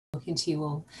talking to you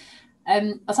all.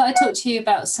 I thought I'd talk to you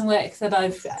about some work that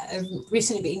I've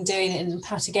recently been doing in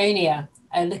Patagonia,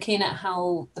 looking at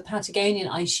how the Patagonian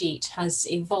ice sheet has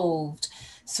evolved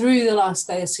through the last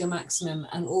glacial maximum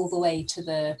and all the way to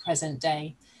the present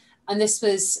day. And this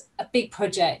was a big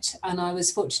project, and I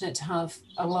was fortunate to have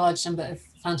a large number of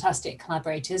fantastic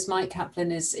collaborators. Mike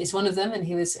Kaplan is one of them, and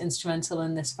he was instrumental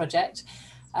in this project.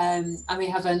 And we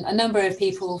have a number of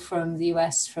people from the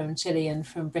US, from Chile and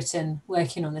from Britain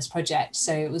working on this project.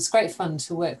 So it was great fun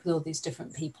to work with all these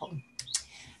different people.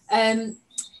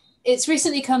 It's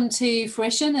recently come to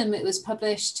fruition and it was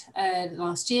published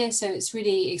last year. So it's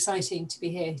really exciting to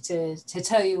be here to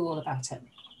tell you all about it.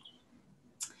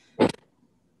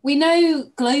 We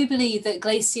know globally that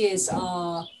glaciers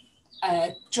are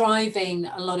driving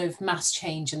a lot of mass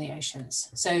change in the oceans.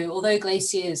 So although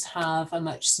glaciers have a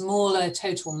much smaller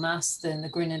total mass than the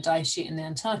Greenland ice sheet and the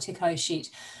Antarctic ice sheet,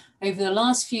 over the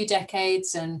last few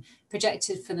decades and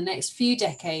projected for the next few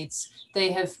decades,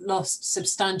 they have lost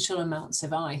substantial amounts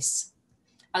of ice.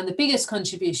 And the biggest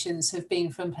contributions have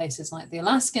been from places like the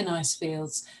Alaskan ice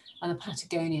fields and the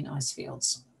Patagonian ice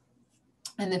fields.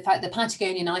 And in fact, the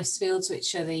Patagonian ice fields,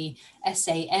 which are the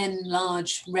SAN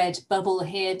large red bubble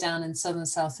here down in southern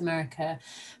South America,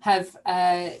 have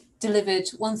delivered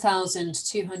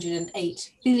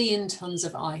 1,208 billion tons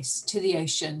of ice to the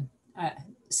ocean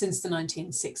since the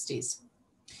 1960s.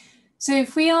 So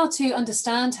if we are to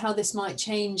understand how this might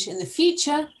change in the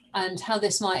future and how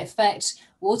this might affect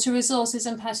water resources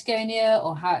in Patagonia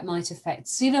or how it might affect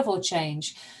sea level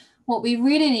change, what we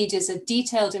really need is a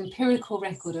detailed empirical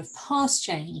record of past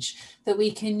change that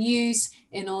we can use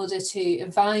in order to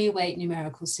evaluate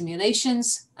numerical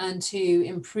simulations and to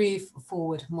improve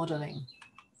forward modelling.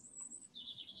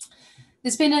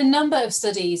 There's been a number of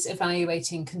studies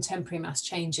evaluating contemporary mass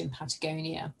change in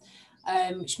Patagonia,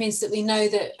 which means that we know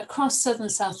that across southern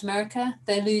South America,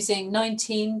 they're losing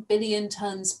 19 billion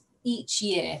tonnes each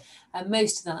year, and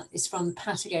most of that is from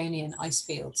Patagonian ice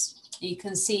fields. You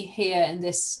can see here in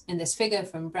this figure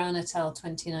from Brown et al.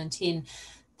 2019,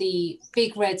 the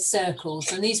big red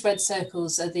circles, and these red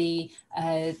circles are the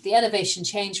elevation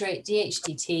change rate,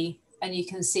 DHDT, and you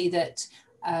can see that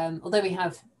although we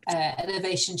have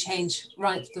elevation change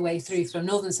right the way through from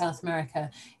northern South America,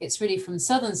 it's really from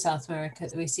southern South America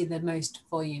that we see the most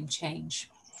volume change.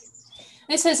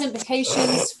 This has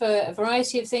implications for a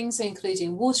variety of things,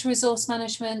 including water resource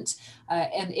management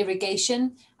and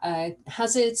irrigation,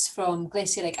 hazards from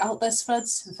glacial lake outburst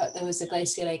floods. In fact, there was a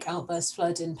glacial lake outburst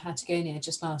flood in Patagonia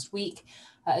just last week,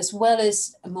 as well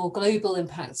as more global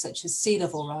impacts such as sea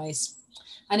level rise.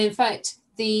 And in fact,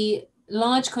 the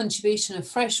large contribution of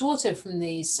fresh water from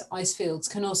these ice fields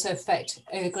can also affect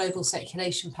global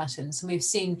circulation patterns. And we've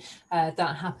seen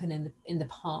that happen in the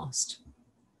past.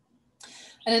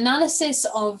 An analysis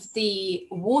of the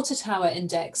water tower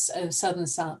index of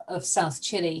South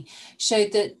Chile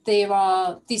showed that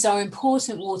these are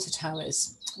important water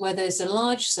towers where there's a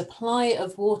large supply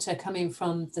of water coming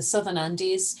from the southern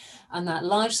Andes, and that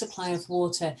large supply of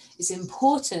water is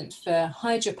important for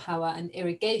hydropower and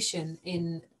irrigation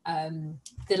in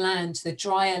the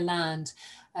drier land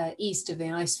east of the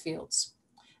ice fields.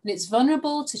 And it's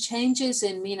vulnerable to changes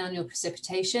in mean annual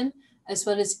precipitation, as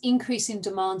well as increasing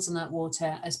demands on that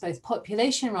water as both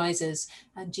population rises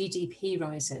and GDP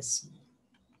rises.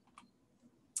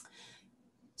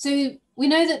 So we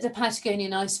know that the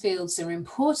Patagonian ice fields are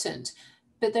important,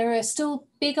 but there are still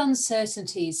big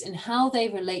uncertainties in how they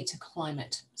relate to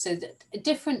climate. So that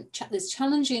it's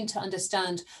challenging to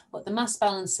understand what the mass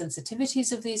balance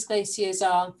sensitivities of these glaciers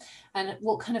are and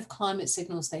what kind of climate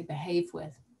signals they behave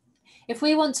with. If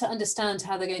we want to understand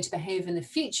how they're going to behave in the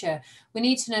future, we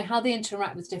need to know how they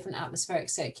interact with different atmospheric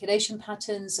circulation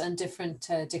patterns and different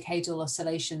decadal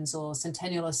oscillations or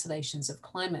centennial oscillations of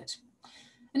climate.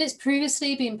 And it's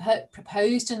previously been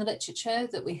proposed in the literature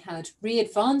that we had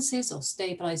re-advances or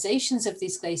stabilizations of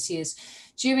these glaciers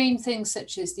during things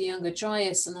such as the Younger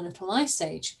Dryas and the Little Ice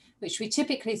Age, which we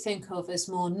typically think of as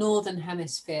more northern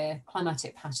hemisphere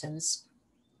climatic patterns,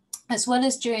 as well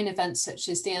as during events such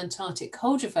as the Antarctic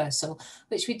cold reversal,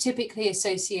 which we typically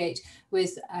associate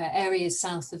with areas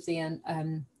south of the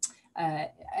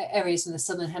areas in the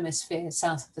southern hemisphere,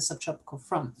 south of the subtropical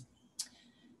front.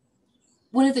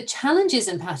 One of the challenges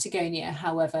in Patagonia,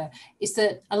 however, is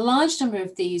that a large number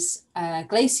of these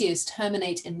glaciers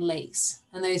terminate in lakes,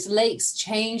 and those lakes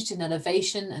changed in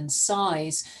elevation and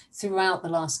size throughout the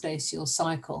last glacial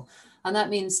cycle. And that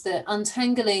means that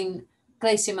untangling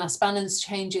glacier mass balance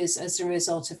changes as a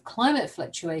result of climate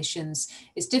fluctuations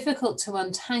is difficult to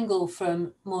untangle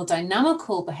from more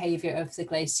dynamical behavior of the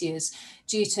glaciers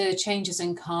due to changes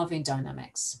in calving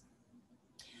dynamics.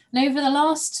 And over the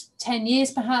last 10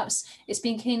 years, perhaps, it's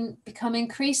become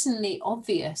increasingly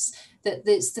obvious that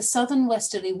it's the southern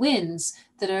westerly winds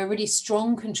that are a really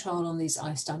strong control on these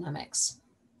ice dynamics.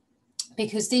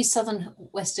 Because these southern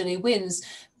westerly winds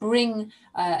bring,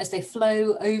 as they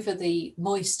flow over the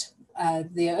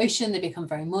ocean, they become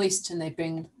very moist, and they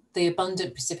bring the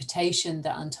abundant precipitation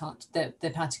that the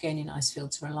Patagonian ice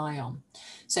fields rely on.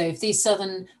 So if these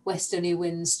southern westerly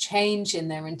winds change in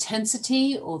their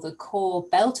intensity, or the core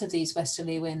belt of these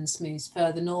westerly winds moves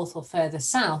further north or further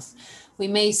south, we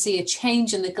may see a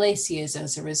change in the glaciers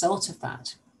as a result of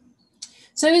that.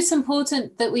 So it's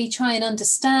important that we try and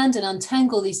understand and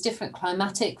untangle these different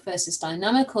climatic versus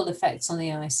dynamical effects on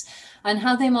the ice and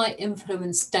how they might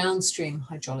influence downstream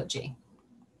hydrology.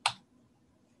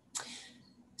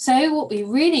 So what we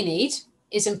really need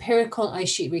is empirical ice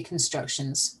sheet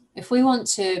reconstructions. If we want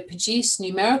to produce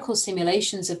numerical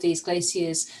simulations of these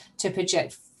glaciers to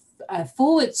project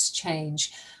forwards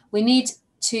change, we need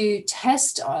to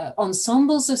test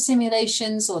ensembles of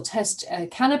simulations or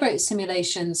calibrate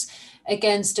simulations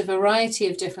against a variety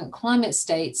of different climate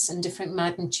states and different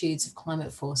magnitudes of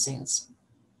climate forcings.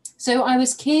 So I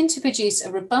was keen to produce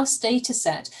a robust data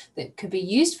set that could be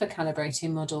used for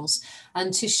calibrating models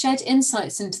and to shed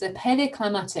insights into the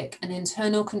paleoclimatic and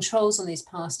internal controls on these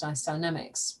past ice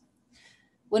dynamics.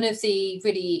 One of the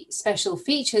really special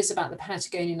features about the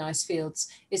Patagonian ice fields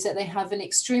is that they have an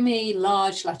extremely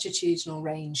large latitudinal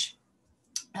range,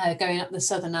 going up the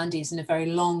Southern Andes in a very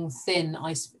long, thin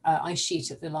ice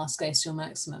sheet at the Last Glacial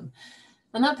Maximum.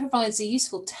 And that provides a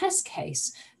useful test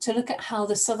case to look at how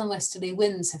the southern westerly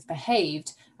winds have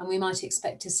behaved, and we might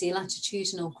expect to see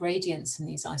latitudinal gradients in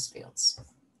these ice fields.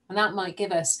 And that might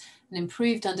give us an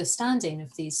improved understanding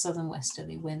of these southern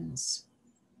westerly winds.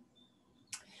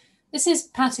 This is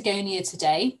Patagonia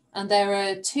today, and there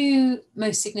are two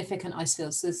most significant ice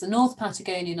fields. There's the North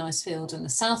Patagonian ice field and the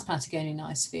South Patagonian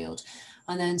ice field,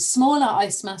 and then smaller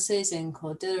ice masses in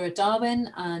Cordillera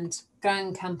Darwin and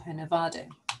Gran Campo Nevado.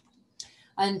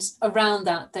 And around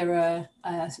that, there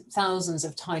are thousands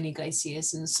of tiny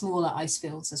glaciers and smaller ice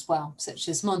fields as well, such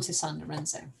as Monte San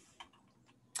Lorenzo.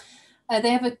 They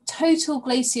have a total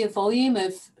glacier volume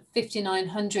of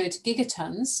 5,900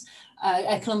 gigatons,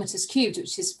 kilometers cubed,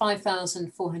 which is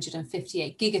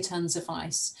 5,458 gigatons of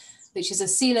ice, which is a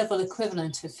sea level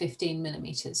equivalent of 15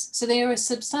 millimeters. So they are a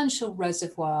substantial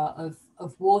reservoir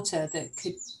of water that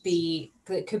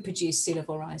could produce sea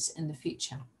level rise in the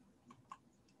future.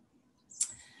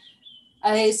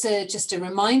 It's just a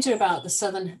reminder about the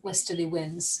southern westerly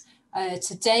winds.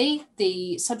 Today,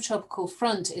 the subtropical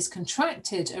front is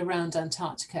contracted around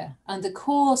Antarctica, and the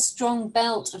core strong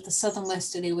belt of the southern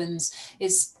westerly winds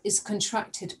is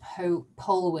contracted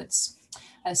polewards.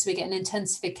 So we get an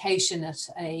intensification at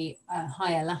a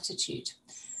higher latitude.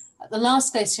 At the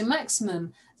last glacial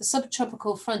maximum, the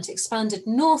subtropical front expanded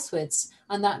northwards,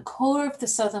 and that core of the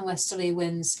southern westerly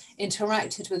winds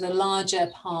interacted with a larger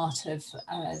part of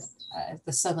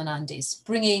the southern Andes,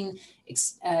 bringing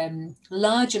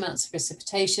large amounts of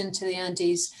precipitation to the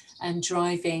Andes and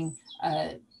driving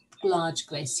large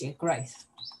glacier growth.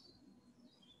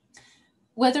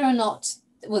 Whether or not,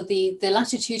 well, the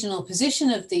latitudinal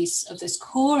position of this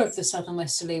core of the southern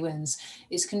westerly winds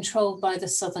is controlled by the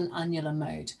Southern Annular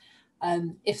Mode.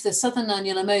 If the Southern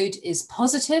Annular Mode is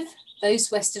positive, those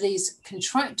westerlies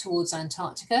contract towards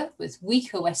Antarctica with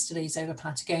weaker westerlies over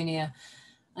Patagonia.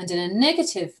 And in a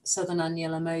negative Southern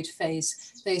Annular Mode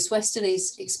phase, those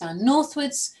westerlies expand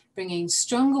northwards, bringing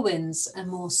stronger winds and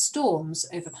more storms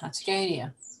over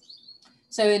Patagonia.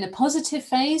 So in a positive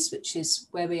phase, which is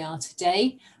where we are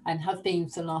today and have been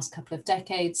for the last couple of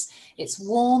decades, it's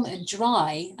warm and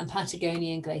dry and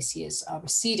Patagonian glaciers are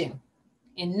receding.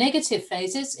 In negative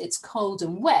phases, it's cold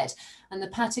and wet and the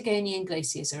Patagonian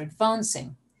glaciers are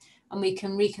advancing. And we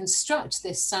can reconstruct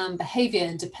this SAM behavior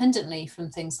independently from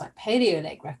things like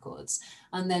paleolake records,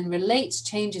 and then relate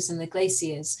changes in the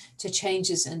glaciers to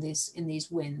changes in these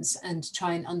winds, and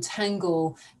try and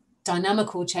untangle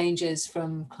dynamical changes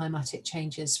from climatic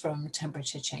changes, from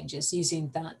temperature changes, using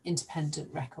that independent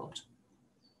record.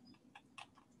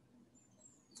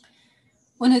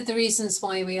 One of the reasons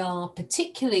why we are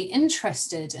particularly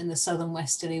interested in the southern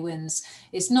westerly winds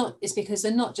is because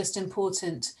they're not just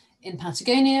important in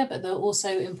Patagonia, but they're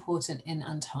also important in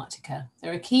Antarctica.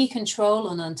 They're a key control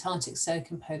on Antarctic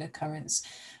circumpolar currents,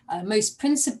 most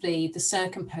principally the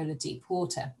circumpolar deep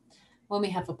water. When we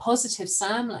have a positive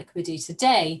SAM like we do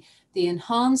today, the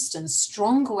enhanced and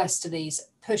stronger westerlies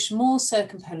push more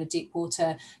circumpolar deep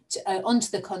water onto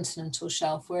the continental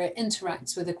shelf, where it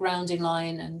interacts with the grounding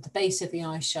line and the base of the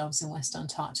ice shelves in West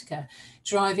Antarctica,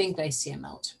 driving glacier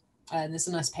melt. There's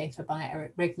a nice paper by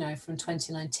Eric Rigno from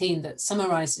 2019 that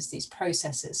summarizes these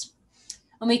processes.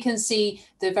 And we can see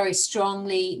the very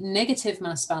strongly negative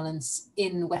mass balance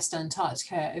in West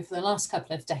Antarctica over the last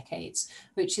couple of decades,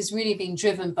 which is really being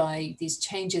driven by these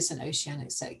changes in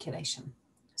oceanic circulation.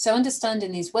 So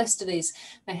understanding these westerlies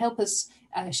may help us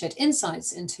shed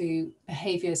insights into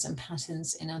behaviors and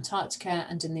patterns in Antarctica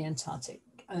and in the Antarctic,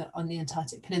 on the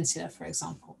Antarctic Peninsula, for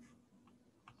example.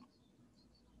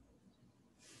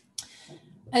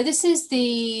 This is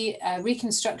the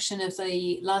reconstruction of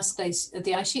the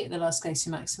ice sheet at the Last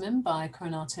Glacial Maximum by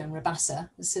Coronato and Rabassa.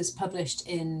 This is published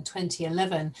in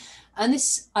 2011, and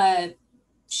this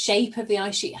shape of the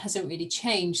ice sheet hasn't really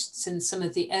changed since some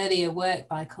of the earlier work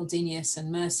by Koldenius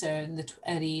and Mercer in the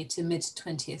early to mid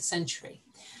 20th century.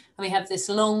 And we have this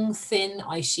long, thin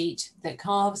ice sheet that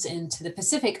carves into the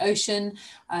Pacific Ocean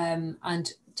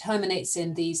and terminates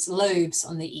in these lobes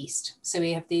on the east. So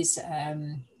we have these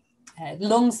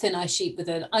long, thin ice sheet with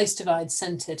an ice divide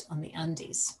centered on the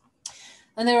Andes.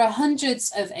 And there are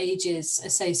hundreds of ages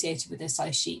associated with this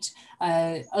ice sheet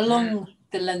along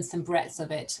the length and breadth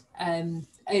of it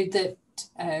that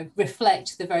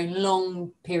reflect the very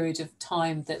long period of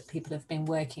time that people have been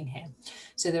working here.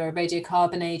 So there are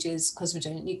radiocarbon ages,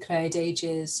 cosmogenic nuclide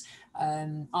ages,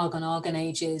 argon-argon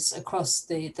ages across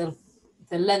the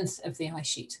length of the ice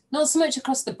sheet. Not so much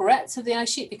across the breadth of the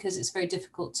ice sheet because it's very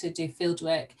difficult to do field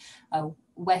work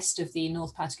west of the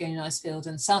North Patagonian ice field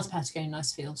and South Patagonian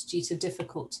ice field due to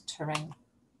difficult terrain.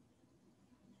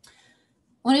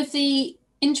 One of the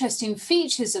interesting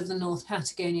features of the North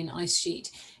Patagonian ice sheet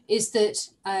is that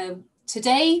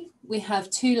today we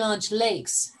have two large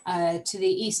lakes to the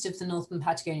east of the Northern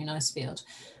Patagonian ice field.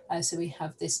 So we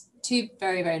have this two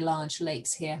very, very large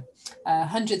lakes here,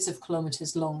 hundreds of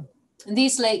kilometers long. And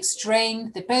these lakes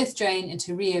they both drain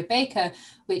into Rio Baker,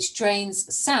 which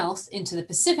drains south into the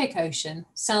Pacific Ocean,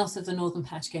 south of the Northern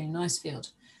Patagonian ice field.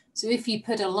 So if you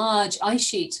put a large ice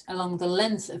sheet along the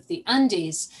length of the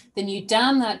Andes, then you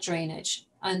dam that drainage.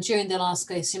 And during the Last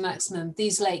Glacial Maximum,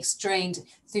 these lakes drained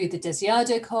through the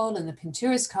Deseado Col and the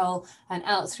Pinturas Col and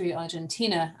out through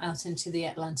Argentina, out into the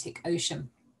Atlantic Ocean.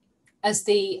 As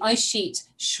the ice sheet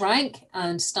shrank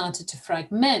and started to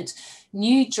fragment,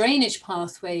 new drainage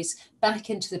pathways back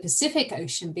into the Pacific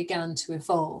Ocean began to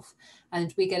evolve.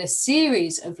 And we get a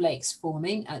series of lakes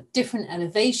forming at different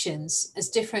elevations as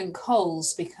different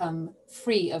cols become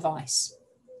free of ice.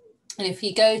 And if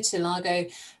you go to Lago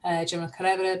General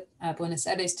Carrera, Buenos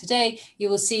Aires today, you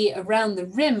will see around the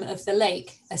rim of the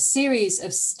lake a series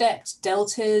of stepped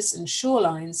deltas and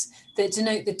shorelines that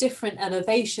denote the different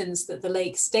elevations that the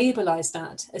lake stabilized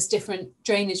at as different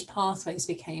drainage pathways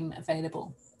became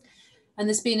available. And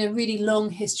there's been a really long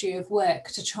history of work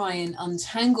to try and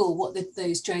untangle what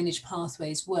those drainage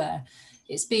pathways were.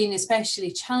 It's been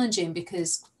especially challenging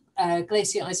because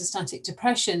glacial isostatic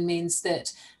depression means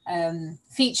that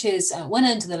features at one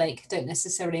end of the lake don't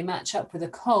necessarily match up with a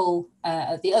col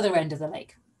at the other end of the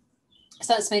lake.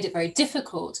 So that's made it very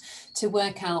difficult to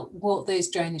work out what those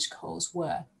drainage cols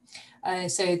were.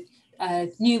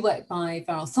 New work by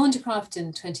Varel Thorndicraft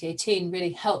in 2018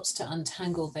 really helps to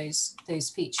untangle those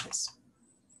features.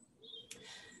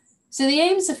 So the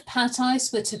aims of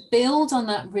PATICE were to build on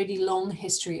that really long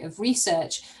history of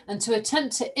research and to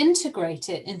attempt to integrate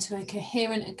it into a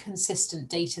coherent and consistent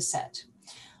data set.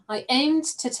 I aimed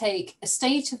to take a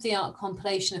state-of-the-art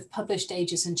compilation of published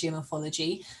ages in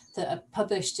geomorphology that are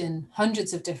published in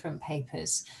hundreds of different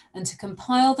papers and to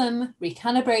compile them,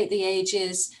 recalibrate the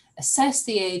ages, assess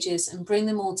the ages and bring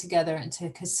them all together into a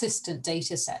consistent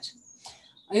data set.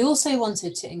 I also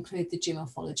wanted to include the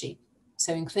geomorphology.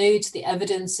 So include the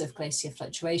evidence of glacier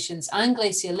fluctuations and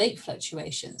glacier lake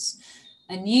fluctuations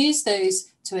and use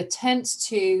those to attempt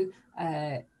to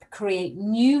create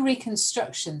new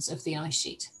reconstructions of the ice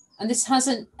sheet. And this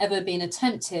hasn't ever been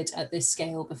attempted at this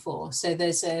scale before. So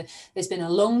there's been a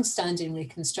long-standing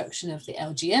reconstruction of the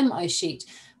LGM ice sheet,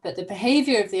 but the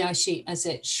behavior of the ice sheet as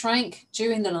it shrank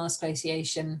during the last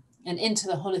glaciation and into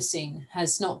the Holocene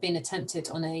has not been attempted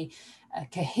on a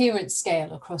coherent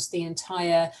scale across the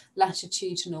entire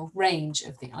latitudinal range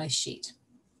of the ice sheet.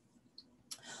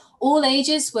 All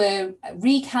ages were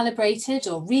recalibrated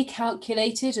or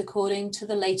recalculated according to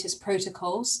the latest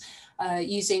protocols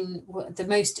using the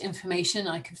most information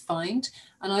I could find.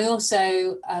 And I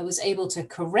also was able to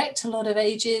correct a lot of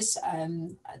ages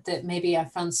that maybe I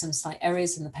found some slight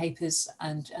errors in the papers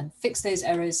and fix those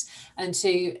errors and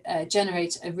to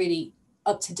generate a really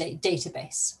up-to-date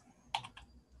database.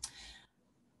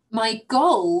 My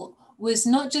goal was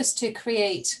not just to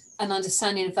create an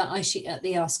understanding of that ice sheet at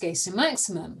the Last Glacial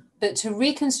Maximum, but to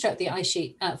reconstruct the ice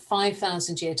sheet at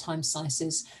 5,000 year time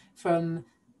slices from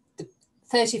the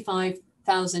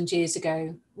 35,000 years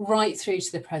ago right through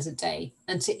to the present day,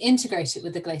 and to integrate it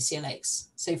with the glacier lakes.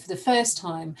 So for the first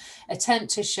time, attempt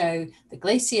to show the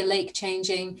glacier lake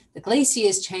changing, the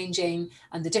glaciers changing,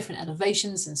 and the different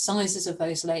elevations and sizes of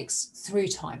those lakes through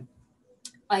time.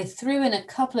 I threw in a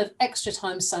couple of extra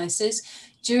time slices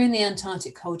during the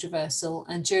Antarctic cold reversal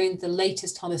and during the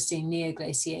latest Holocene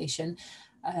neoglaciation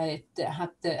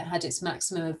that had its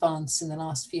maximum advance in the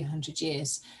last few hundred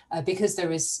years. Because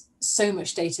there is so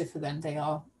much data for them, they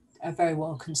are very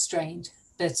well constrained.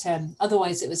 But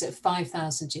otherwise, it was at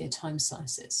 5,000 year time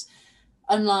slices.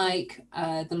 Unlike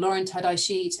the Laurentide ice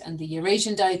sheet and the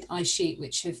Eurasian ice sheet,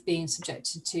 which have been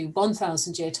subjected to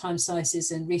 1,000 year time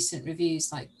slices in recent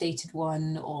reviews like Dated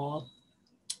One or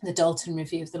the Dalton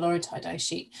review of the Laurentide ice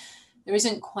sheet, there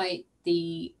isn't quite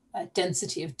the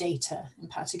density of data in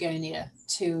Patagonia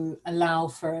to allow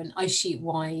for an ice sheet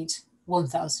wide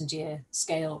 1,000 year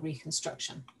scale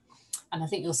reconstruction. And I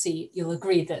think you'll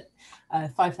agree that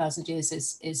 5,000 years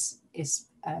is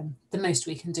the most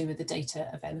we can do with the data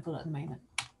available at the moment.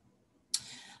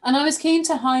 And I was keen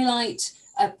to highlight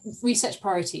research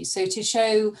priorities. So to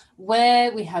show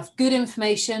where we have good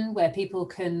information, where people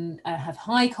can have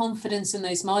high confidence in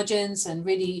those margins and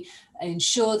really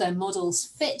ensure their models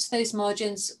fit those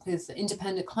margins with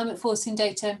independent climate forcing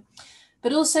data,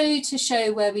 but also to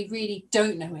show where we really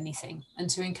don't know anything and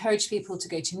to encourage people to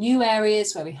go to new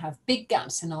areas where we have big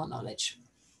gaps in our knowledge.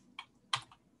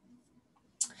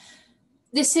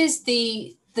 This is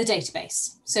the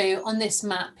database. So on this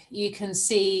map, you can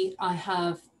see I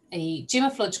have a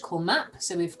geomorphological map.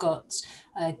 So we've got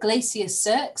glacier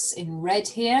cirques in red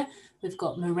here. We've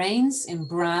got moraines in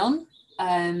brown,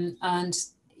 and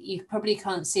you probably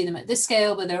can't see them at this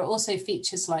scale, but there are also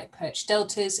features like perch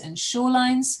deltas and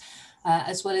shorelines,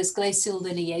 as well as glacial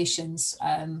lineations,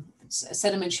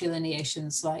 sedimentary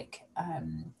lineations like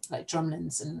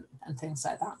drumlins and things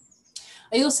like that.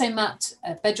 I also mapped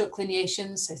bedrock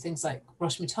lineations, so things like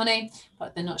Roche-Moutonnet,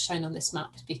 but they're not shown on this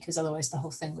map because otherwise the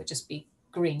whole thing would just be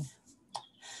green.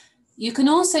 You can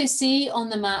also see on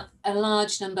the map a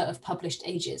large number of published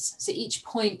ages. So each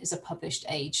point is a published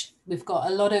age. We've got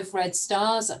a lot of red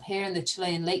stars up here in the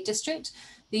Chilean Lake District.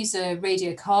 These are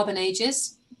radiocarbon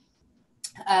ages.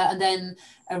 And then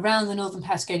around the northern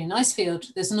Patagonian ice field,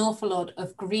 there's an awful lot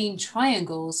of green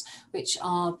triangles, which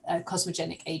are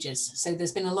cosmogenic ages. So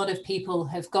there's been a lot of people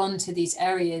have gone to these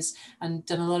areas and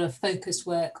done a lot of focused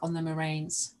work on the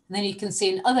moraines. And then you can see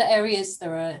in other areas,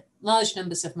 there are large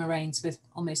numbers of moraines with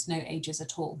almost no ages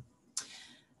at all.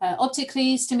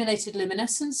 Optically stimulated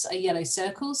luminescence are yellow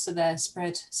circles, so they're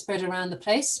spread around the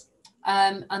place.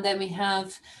 And then we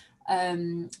have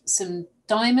some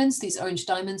diamonds. These orange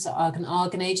diamonds are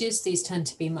argon ages. These tend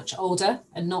to be much older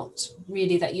and not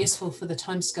really that useful for the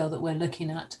timescale that we're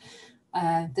looking at.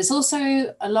 There's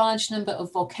also a large number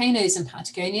of volcanoes in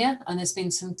Patagonia, and there's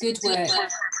been some good work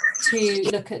to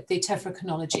look at the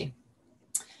tephrochronology.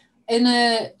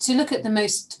 To look at the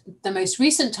most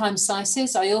recent time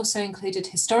slices, I also included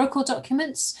historical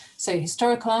documents, so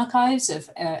historical archives of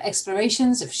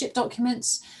explorations of ship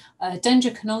documents,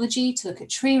 dendrochronology to look at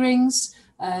tree rings,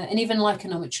 and even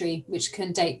lichenometry, which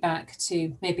can date back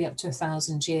to maybe up to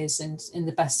 1,000 years in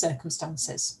the best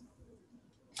circumstances.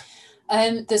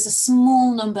 There's a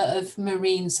small number of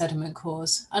marine sediment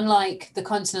cores. Unlike the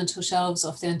continental shelves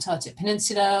off the Antarctic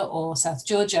Peninsula or South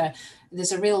Georgia,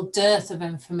 there's a real dearth of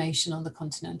information on the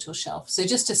continental shelf. So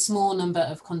just a small number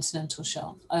of continental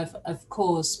shelf, of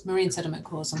cores, marine sediment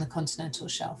cores on the continental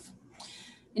shelf.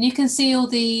 And you can see all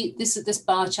this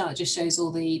bar chart just shows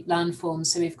all the landforms.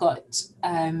 So we've got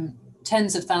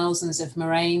tens of thousands of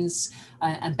moraines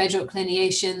and bedrock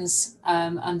lineations,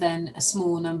 and then a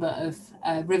small number of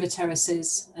river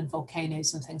terraces and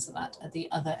volcanoes and things like that at the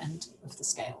other end of the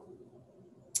scale.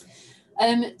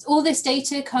 All this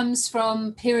data comes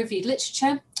from peer-reviewed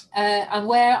literature, and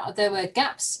where there were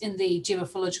gaps in the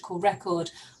geomorphological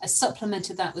record, I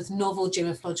supplemented that with novel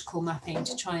geomorphological mapping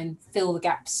to try and fill the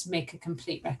gaps, make a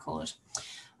complete record.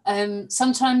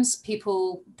 Sometimes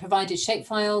people provided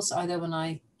shapefiles, either when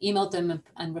I emailed them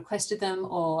and requested them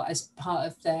or as part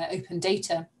of their open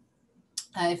data.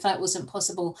 If that wasn't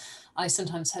possible, I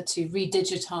sometimes had to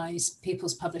redigitize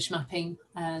people's published mapping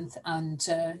and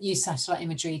use satellite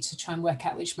imagery to try and work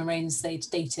out which moraines they'd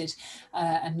dated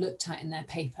and looked at in their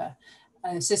paper.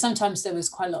 So sometimes there was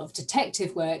quite a lot of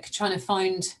detective work trying to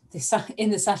find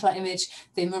in the satellite image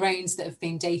the moraines that have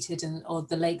been dated or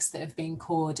the lakes that have been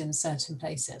cored in certain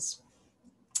places.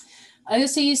 I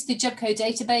also used the GEBCO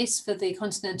database for the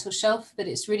continental shelf, but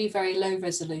it's really very low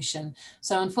resolution.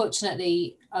 So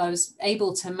unfortunately, I was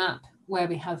able to map where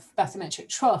we have bathymetric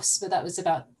troughs, but that was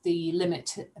about the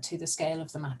limit to the scale of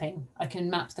the mapping. I can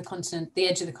map the continent, the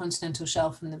edge of the continental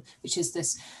shelf, which is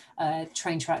this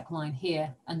train track line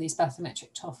here, and these bathymetric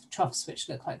troughs, which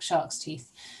look like shark's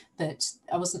teeth. But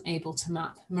I wasn't able to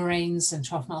map moraines and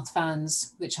trough mouth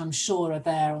fans, which I'm sure are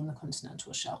there on the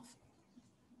continental shelf.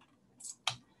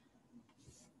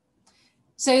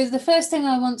 So the first thing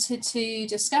I wanted to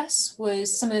discuss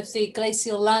was some of the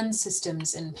glacial land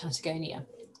systems in Patagonia.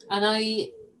 And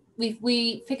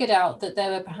we figured out that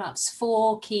there were perhaps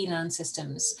 4 key land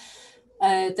systems.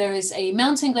 There is a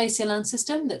mountain glacial land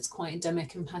system that's quite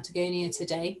endemic in Patagonia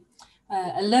today,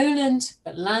 a lowland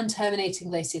but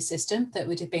land-terminating glacier system that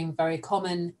would have been very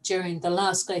common during the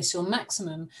last glacial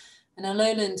maximum, and a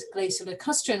lowland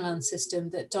glaciolacustrine land system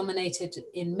that dominated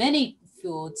in many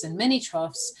fjords and many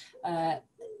troughs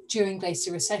during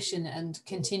glacier recession and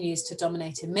continues to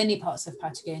dominate in many parts of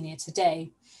Patagonia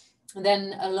today. And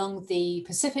then along the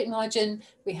Pacific margin,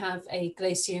 we have a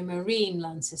glaciomarine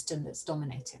land system that's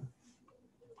dominating.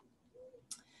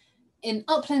 In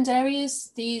upland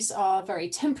areas, these are very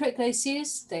temperate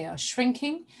glaciers. They are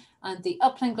shrinking, and the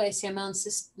upland glacier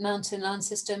mountain land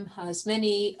system has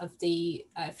many of the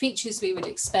features we would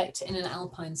expect in an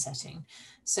alpine setting.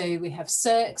 So we have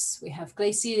cirques, we have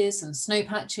glaciers and snow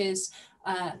patches,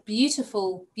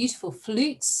 beautiful, beautiful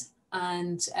flutes,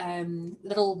 and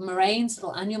little moraines,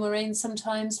 little annual moraines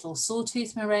sometimes, little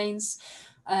sawtooth moraines.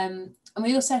 And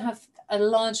we also have a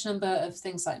large number of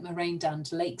things like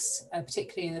moraine-dammed lakes,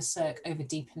 particularly in the cirque over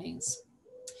deepenings.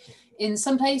 In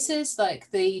some places, like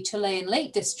the Chilean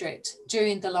Lake District,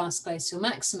 during the last glacial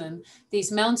maximum,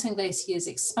 these mountain glaciers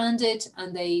expanded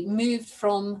and they moved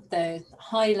from the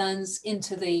highlands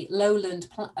into the lowland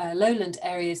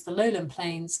areas, the lowland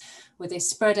plains, where they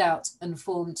spread out and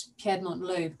formed Piedmont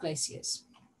lobe glaciers.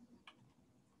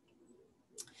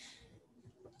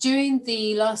 During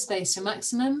the last glacial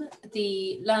maximum,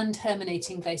 the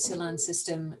land-terminating glacial land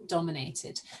system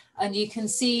dominated. And you can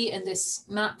see in this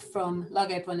map from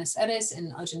Lago Buenos Aires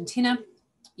in Argentina,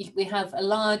 we have a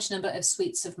large number of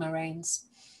suites of moraines.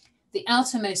 The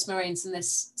outermost moraines in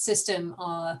this system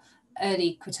are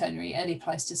early Quaternary, early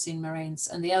Pleistocene moraines,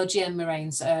 and the LGM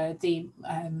moraines are the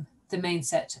main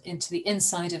set into the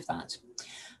inside of that.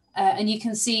 And you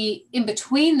can see in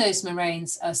between those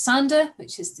moraines are sander,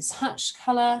 which is this hatched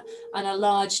color, and a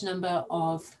large number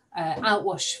of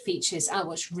outwash features,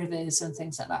 outwash rivers and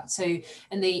things like that. So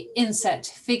in the inset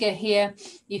figure here,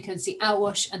 you can see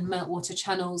outwash and meltwater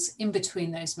channels in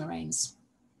between those moraines.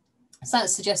 So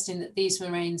that's suggesting that these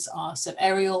moraines are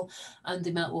subaerial and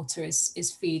the meltwater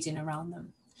is feeding around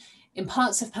them. In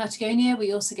parts of Patagonia,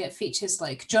 we also get features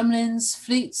like drumlins,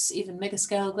 flutes, even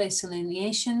megascale glacial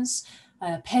lineations,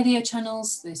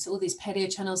 paleochannels, there's all these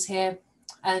paleochannels here,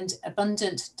 and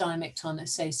abundant diamicton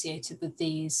associated with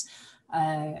these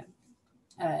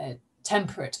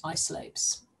temperate ice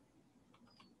slopes.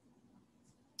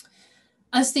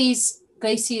 As these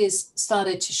glaciers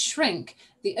started to shrink,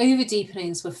 the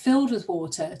overdeepenings were filled with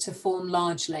water to form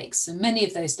large lakes, and many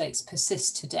of those lakes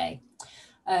persist today.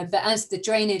 But as the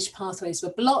drainage pathways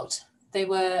were blocked, they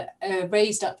were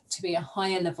raised up to be a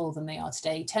higher level than they are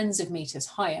today, tens of meters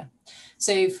higher.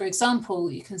 So for example,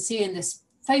 you can see in this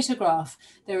photograph,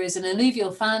 there is an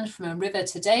alluvial fan from a river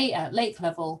today at lake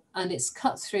level, and it's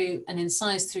cut through and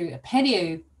incised through a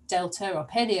paleo delta or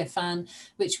paleo fan,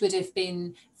 which would have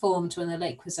been formed when the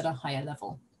lake was at a higher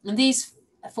level. And these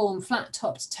form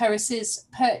flat-topped terraces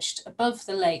perched above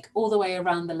the lake all the way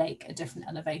around the lake at different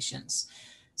elevations.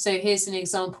 So here's an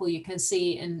example you can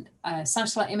see in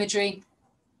satellite imagery.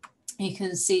 You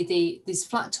can see these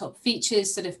flat top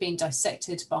features that have been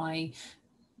dissected by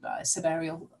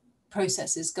subaerial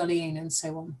processes, gullying and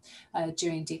so on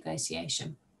during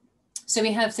deglaciation. So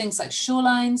we have things like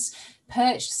shorelines,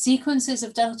 perched sequences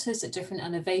of deltas at different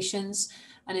elevations.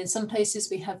 And in some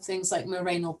places we have things like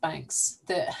morainal banks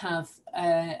that have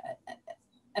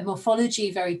a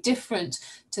morphology very different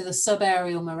to the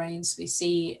subaerial moraines we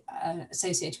see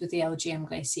associated with the LGM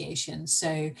glaciation.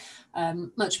 So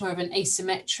much more of an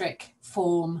asymmetric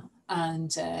form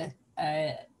and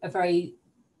a very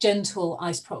gentle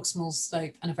ice proximal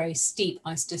slope and a very steep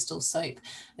ice distal slope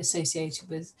associated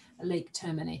with lake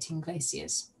terminating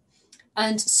glaciers.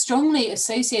 And strongly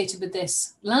associated with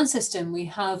this land system, we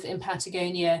have in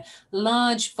Patagonia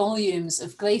large volumes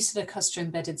of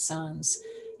glaciolacustrine bedded sands.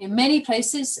 In many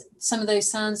places, some of those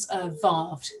sands are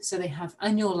varved, so they have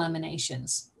annual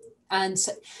laminations. And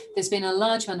there's been a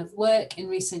large amount of work in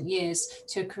recent years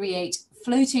to create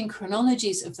floating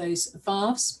chronologies of those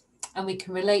varves and we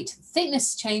can relate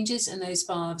thickness changes in those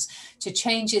varves to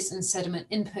changes in sediment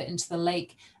input into the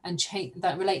lake and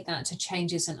relate that to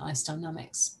changes in ice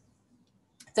dynamics.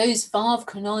 Those varve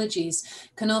chronologies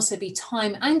can also be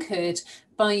time anchored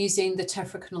by using the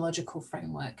tephrochronological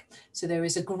framework. So there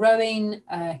is a growing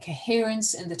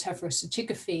coherence in the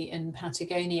tephrostratigraphy in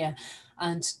Patagonia,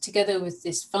 and together with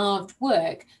this varved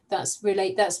work, that's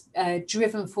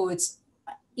driven forwards,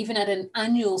 even at an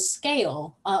annual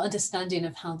scale, our understanding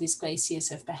of how these glaciers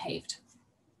have behaved.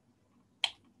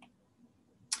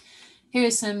 Here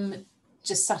is some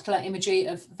just satellite imagery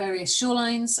of various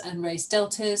shorelines and raised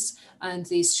deltas, and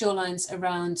these shorelines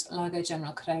around Lago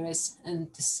General Carreras. And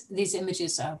these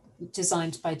images are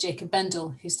designed by Jacob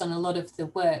Bendel, who's done a lot of the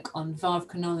work on varve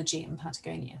chronology in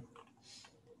Patagonia.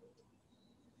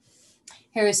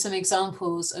 Here are some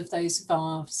examples of those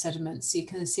varved sediments. You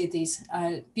can see these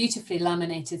beautifully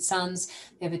laminated sands.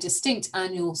 They have a distinct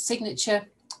annual signature,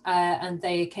 and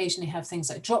they occasionally have things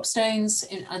like drop stones,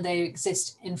 and they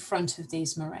exist in front of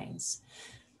these moraines.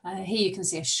 Here you can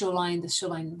see a shoreline. The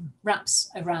shoreline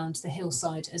wraps around the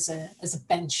hillside as a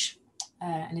bench,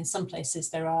 and in some places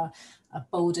there are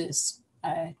boulders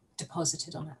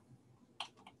deposited on it.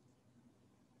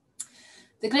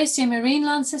 The glaciomarine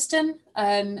land system,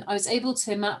 I was able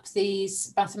to map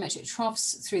these bathymetric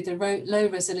troughs through the low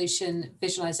resolution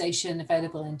visualization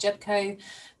available in GEBCO,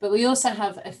 but we also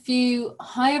have a few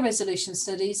higher resolution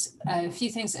studies, a few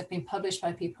things that have been published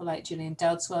by people like Julian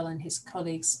Dowdswell and his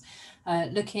colleagues,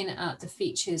 looking at the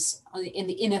features in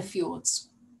the inner fjords.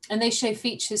 And they show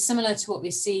features similar to what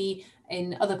we see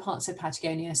in other parts of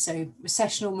Patagonia, so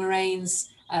recessional moraines,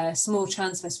 small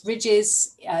transverse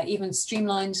ridges, even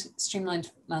streamlined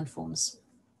landforms,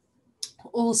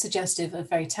 all suggestive of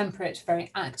very temperate, very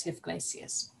active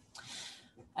glaciers.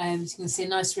 So you can see a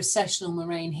nice recessional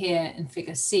moraine here in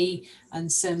figure C, and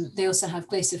they also have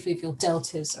glacial fluvial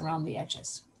deltas around the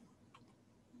edges.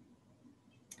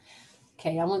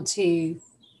 Okay, I want to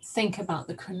think about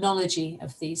the chronology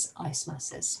of these ice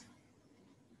masses.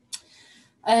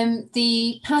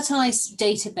 The PATICE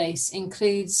database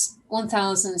includes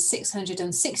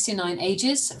 1,669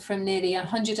 ages from nearly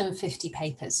 150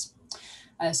 papers.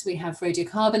 So we have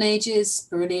radiocarbon ages,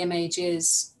 beryllium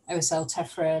ages, OSL,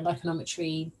 tephra,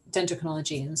 lichenometry,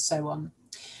 dendrochronology, and so on.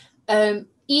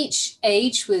 Each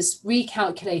age was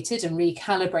recalculated and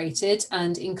recalibrated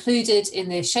and included in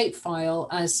the shapefile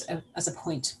as a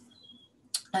point.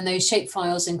 And those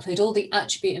shapefiles include all the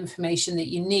attribute information that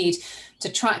you need to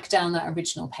track down that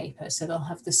original paper. So they'll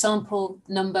have the sample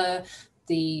number,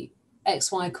 the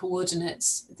XY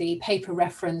coordinates, the paper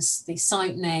reference, the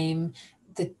site name,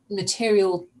 the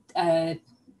material dated,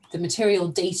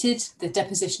 the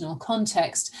depositional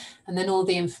context, and then all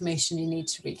the information you need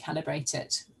to recalibrate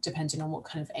it, depending on what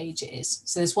kind of age it is.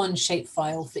 So there's one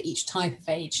shapefile for each type of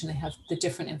age, and they have the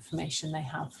different information they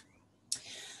have.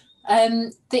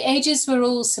 The ages were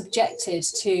all subjected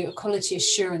to a quality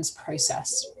assurance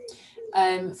process.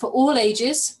 For all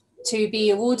ages, to be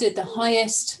awarded the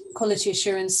highest quality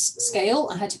assurance scale,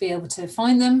 I had to be able to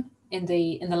find them in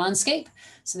the landscape.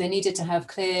 So they needed to have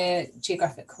clear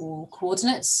geographical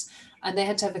coordinates, and they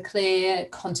had to have a clear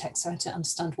context. So I had to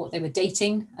understand what they were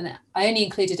dating, and I only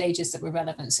included ages that were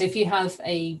relevant. So if you have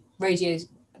a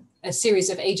series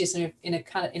of ages in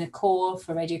a core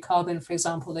for radiocarbon, for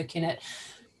example, looking at,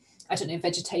 I don't know,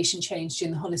 vegetation change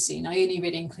during the Holocene, I only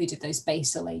really included those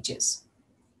basal ages.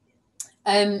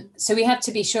 So we have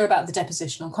to be sure about the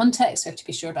depositional context, we have to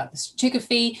be sure about the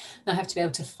stratigraphy, and I have to be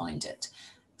able to find it.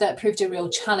 That proved a real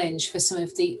challenge for some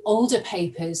of the older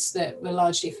papers that were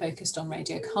largely focused on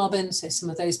radiocarbon. So some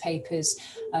of those papers,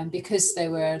 because they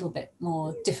were a little bit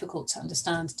more difficult to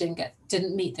understand,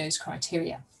 didn't meet those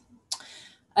criteria.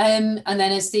 And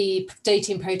then as the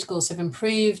dating protocols have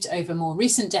improved over more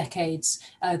recent decades,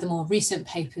 the more recent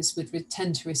papers would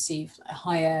tend to receive a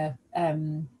higher,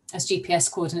 as GPS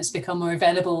coordinates become more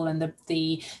available and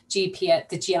the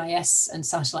GIS and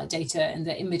satellite data and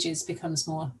the images becomes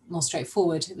more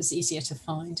straightforward, it was easier to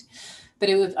find. But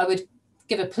I would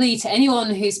give a plea to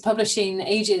anyone who's publishing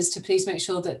ages to please make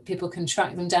sure that people can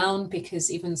track them down,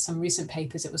 because even some recent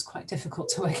papers, it was quite difficult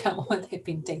to work out when they'd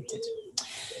been dated.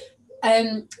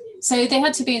 So they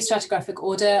had to be in stratigraphic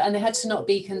order, and they had to not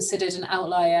be considered an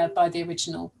outlier by the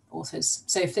original authors.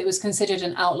 So if it was considered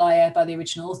an outlier by the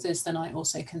original authors, then I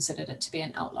also considered it to be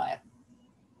an outlier.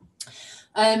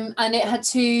 And it had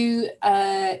to,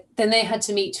 then they had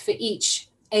to meet for each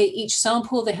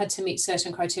sample, they had to meet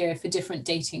certain criteria for different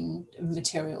dating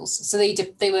materials. So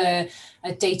they were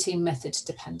dating method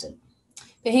dependent.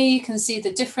 But here you can see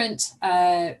the different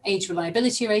age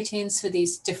reliability ratings for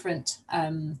these different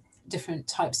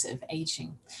types of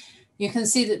aging. you can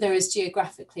see that there is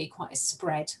geographically quite a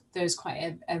spread. There's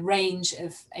quite a range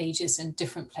of ages in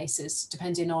different places,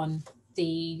 depending on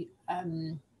the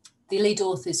lead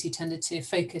authors who tended to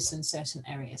focus in certain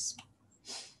areas.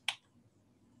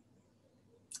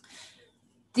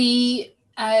 The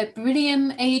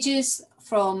beryllium ages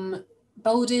from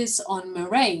boulders on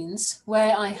moraines,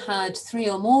 where I had 3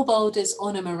 or more boulders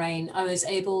on a moraine, I was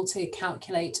able to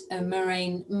calculate a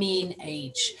moraine mean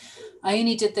age. I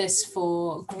only did this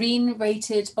for green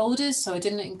rated boulders, so I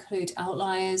didn't include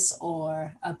outliers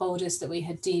or boulders that we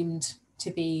had deemed to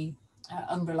be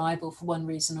unreliable for one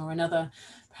reason or another,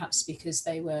 perhaps because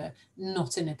they were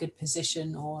not in a good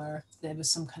position or there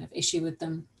was some kind of issue with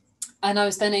them. And I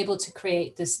was then able to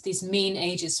create these mean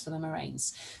ages for the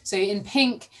moraines. So in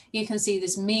pink, you can see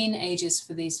these mean ages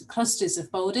for these clusters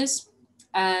of boulders.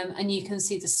 And you can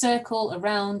see the circle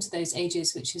around those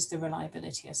ages, which is the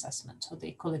reliability assessment or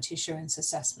the quality assurance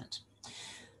assessment.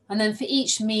 And then for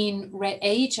each mean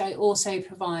age, I also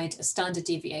provide a standard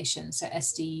deviation, so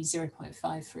SD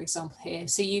 0.5, for example, here.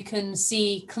 So you can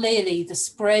see clearly the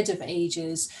spread of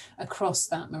ages across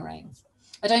that moraine.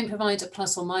 I don't provide a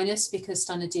plus or minus because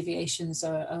standard deviations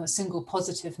are a single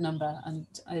positive number, and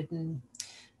I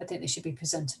think they should be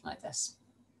presented like this.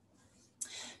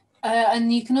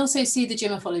 And you can also see the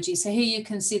geomorphology. So here you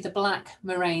can see the black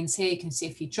moraines. Here you can see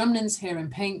a few drumlins here in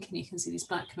pink, and you can see these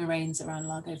black moraines around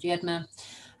Lago Viedma.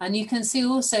 And you can see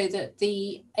also that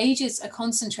the ages are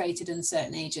concentrated in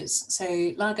certain ages.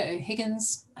 So Lago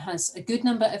O'Higgins has a good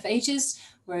number of ages,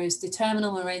 whereas the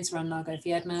terminal moraines around Lago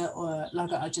Viedma or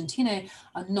Lago Argentino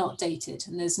are not dated,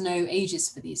 and there's no ages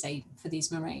for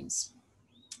these moraines.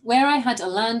 Where I had a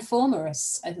landform or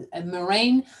a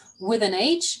moraine with an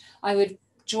age, I would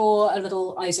draw a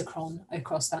little isochron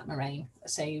across that moraine,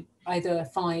 say either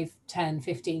 5, 10,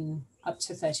 15, up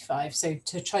to 35. So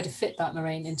to try to fit that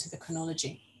moraine into the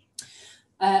chronology.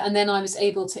 And then I was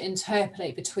able to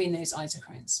interpolate between those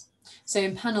isochrons. So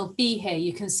in panel B here,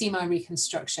 you can see my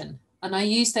reconstruction. And I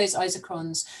use those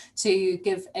isochrons to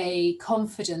give a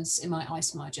confidence in my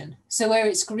ice margin. So where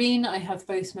it's green, I have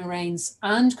both moraines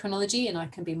and chronology, and I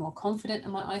can be more confident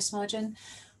in my ice margin.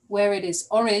 Where it is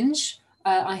orange,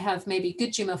 I have maybe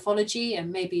good geomorphology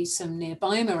and maybe some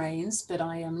nearby moraines, but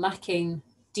I am lacking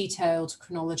detailed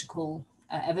chronological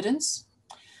evidence.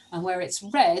 And where it's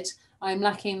red, I'm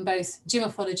lacking both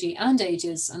geomorphology and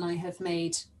ages, and I have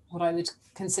made what I would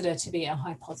consider to be a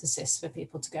hypothesis for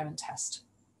people to go and test.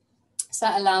 So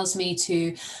that allows me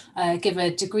to give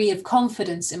a degree of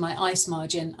confidence in my ice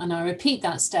margin, and I repeat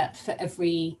that step for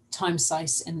every time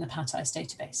slice in the PATICE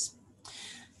database.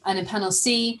 And in panel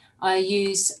C, I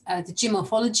use the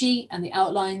geomorphology and the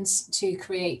outlines to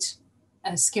create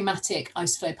schematic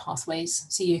ice flow pathways.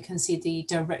 So you can see the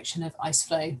direction of ice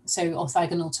flow, so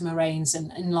orthogonal to moraines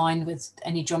and in line with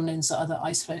any drumlins or other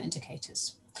ice flow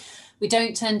indicators. We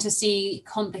don't tend to see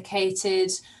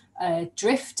complicated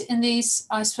drift in these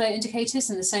ice flow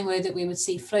indicators in the same way that we would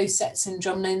see flow sets in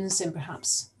drumlins and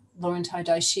perhaps Laurentide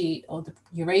ice sheet or the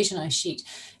Eurasian ice sheet,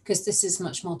 because this is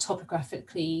much more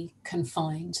topographically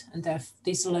confined, and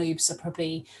these lobes are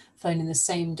probably flowing in the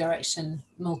same direction,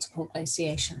 multiple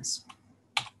glaciations.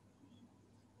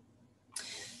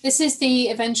 This is the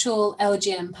eventual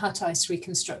LGM PATICE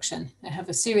reconstruction. I have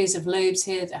a series of lobes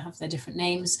here that have their different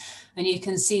names, and you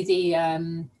can see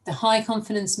the high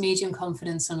confidence, medium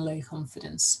confidence, and low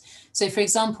confidence. So for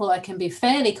example, I can be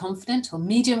fairly confident or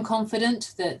medium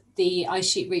confident that the ice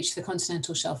sheet reached the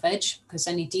continental shelf edge, because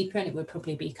any deeper and it would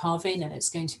probably be calving and it's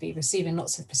going to be receiving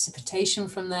lots of precipitation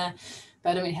from there,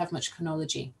 but I don't really have much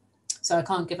chronology. So I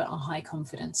can't give it a high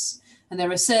confidence. And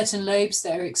there are certain lobes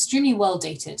that are extremely well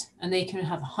dated, and they can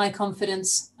have a high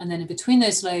confidence. And then in between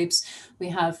those lobes, we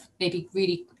have maybe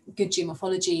really good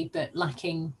geomorphology, but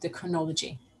lacking the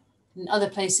chronology. In other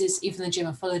places, even the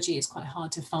geomorphology is quite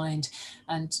hard to find,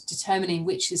 and determining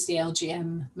which is the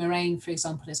LGM moraine, for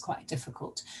example, is quite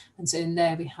difficult. And so in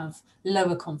there, we have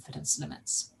lower confidence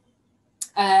limits.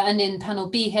 And in panel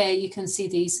B here, you can see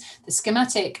the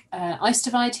schematic ice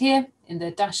divide here in the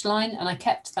dashed line, and I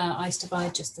kept that ice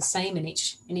divide just the same in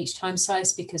each time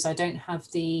slice because I don't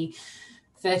have the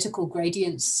vertical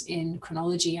gradients in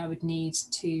chronology I would need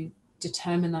to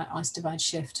determine that ice divide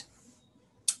shift.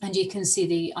 And you can see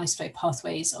the ice flow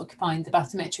pathways occupying the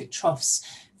bathymetric troughs,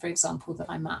 for example, that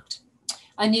I mapped.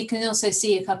 And you can also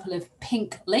see a couple of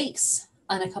pink lakes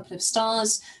and a couple of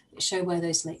stars that show where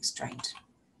those lakes drained.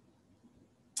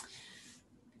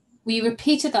 We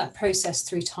repeated that process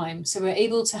through time, so we're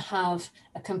able to have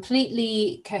a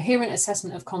completely coherent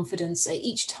assessment of confidence at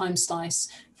each time slice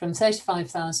from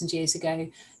 35,000 years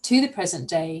ago to the present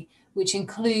day, which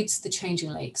includes the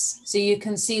changing lakes. So you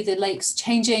can see the lakes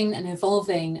changing and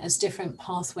evolving as different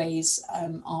pathways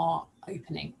are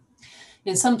opening.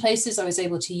 In some places, I was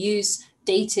able to use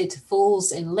dated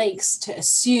falls in lakes to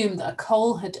assume that a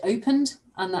col had opened,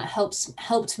 and that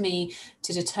helped me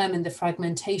to determine the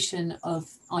fragmentation of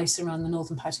ice around the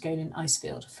Northern Patagonian ice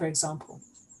field, for example.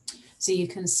 So you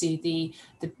can see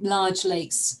the large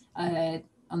lakes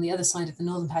on the other side of the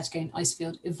Northern Patagonian ice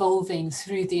field evolving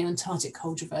through the Antarctic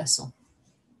cold reversal.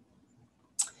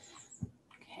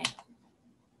 Okay.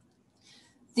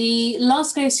 The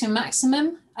Last Glacial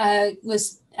Maximum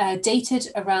was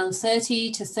dated around 30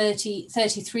 to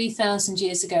 33,000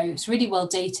 years ago. It's really well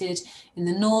dated in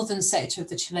the northern sector of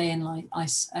the Chilean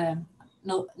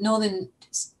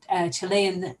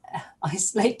Chilean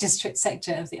ice lake district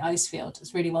sector of the ice field.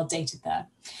 It's really well dated there.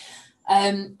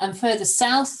 And further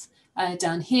south,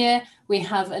 down here, we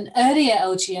have an earlier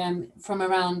LGM from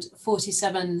around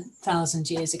 47,000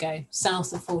 years ago,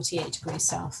 south of 48 degrees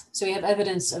south. So we have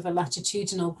evidence of a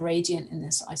latitudinal gradient in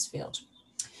this ice field.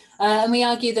 And we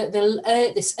argue that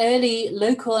this early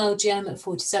local LGM at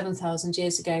 47,000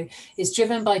 years ago is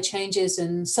driven by changes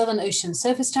in Southern Ocean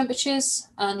surface temperatures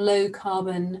and low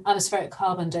atmospheric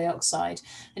carbon dioxide,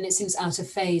 and it seems out of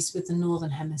phase with the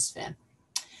Northern Hemisphere.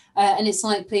 And it's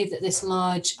likely that this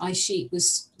large ice sheet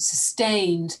was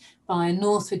sustained by a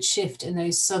northward shift in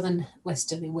those southern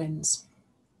westerly winds.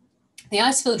 The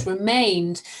ice field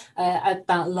remained at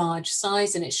about large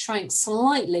size, and it shrank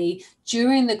slightly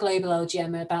during the global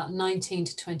LGM about 19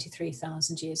 to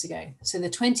 23,000 years ago. So the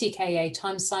 20 Ka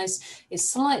time size is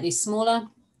slightly smaller,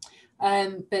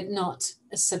 but not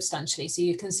substantially. So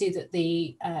you can see that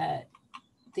the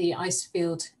ice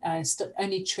field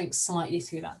only shrinks slightly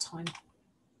through that time.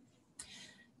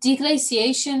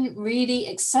 Deglaciation really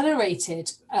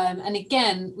accelerated, and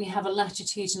again, we have a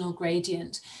latitudinal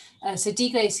gradient. So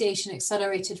deglaciation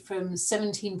accelerated from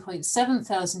 17.7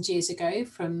 thousand years ago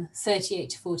from 38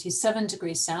 to 47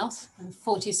 degrees south, and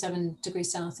 47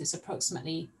 degrees south is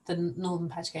approximately the Northern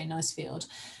Patagonian ice field.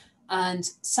 And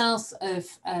south of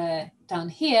down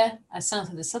here, south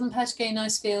of the Southern Patagonian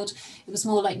ice field, it was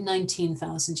more like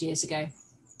 19,000 years ago.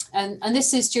 And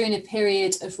this is during a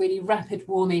period of really rapid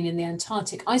warming in the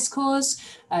Antarctic ice cores,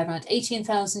 around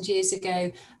 18,000 years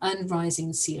ago, and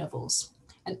rising sea levels.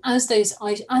 And as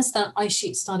that ice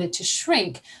sheet started to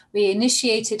shrink, we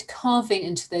initiated carving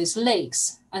into those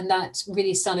lakes, and that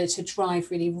really started to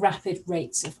drive really rapid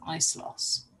rates of ice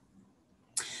loss.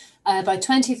 By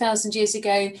 20,000 years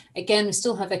ago, again, we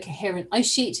still have a coherent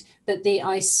ice sheet, but the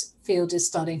ice field is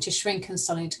starting to shrink and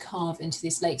starting to carve into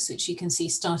these lakes, which you can see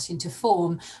starting to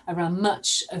form around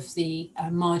much of the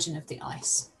margin of the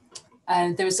ice.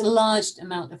 There is a large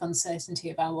amount of uncertainty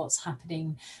about what's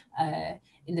happening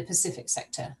in the Pacific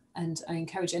sector, and I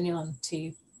encourage anyone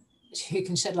who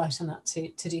can shed light on that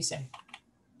to do so.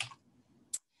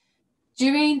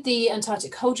 During the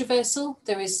Antarctic cold reversal,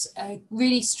 there is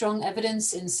really strong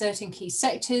evidence in certain key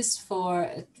sectors for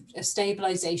a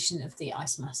stabilization of the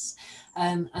ice mass.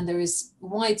 And there is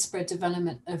widespread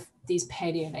development of these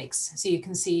paleolakes. So you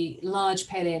can see large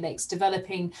paleolakes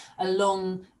developing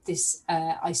along these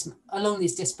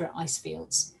disparate ice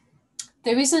fields.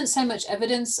 There isn't so much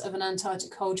evidence of an Antarctic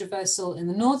cold reversal in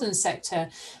the northern sector.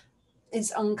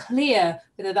 It's unclear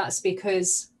whether that's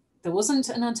because there wasn't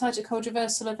an Antarctic cold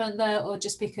reversal event there, or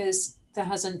just because there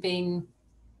hasn't been,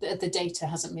 the data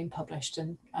hasn't been published.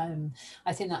 And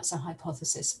I think that's a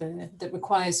hypothesis that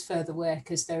requires further work,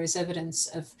 as there is evidence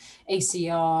of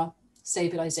ACR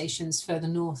stabilizations further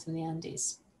north in the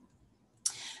Andes.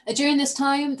 During this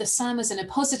time, the SAM is in a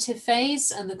positive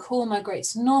phase and the core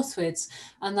migrates northwards,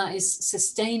 and that is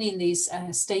sustaining these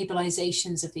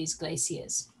stabilizations of these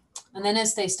glaciers. And then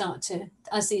as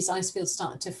these ice fields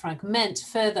start to fragment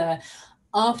further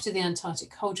after the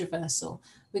Antarctic cold reversal,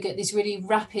 we get these really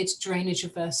rapid drainage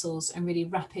reversals and really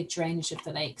rapid drainage of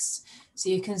the lakes. So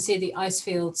you can see the ice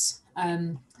fields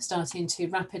starting to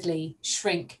rapidly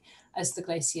shrink as the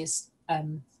glaciers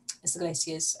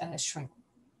shrink.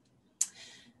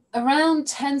 Around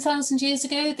 10,000 years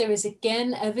ago, there is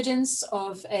again evidence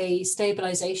of a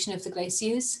stabilization of the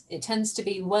glaciers. It tends to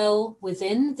be well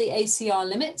within the ACR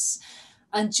limits.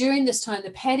 And during this time,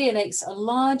 the paleolakes are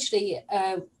largely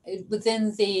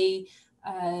within the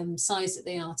size that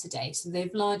they are today. So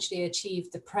they've largely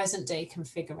achieved the present day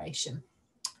configuration.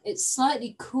 It's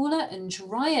slightly cooler and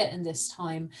drier in this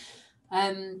time.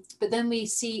 But then we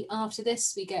see after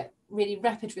this, we get really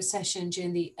rapid recession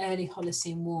during the early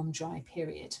Holocene warm dry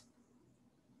period.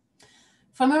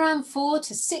 From around 4,000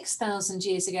 to 6,000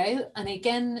 years ago, and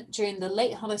again during the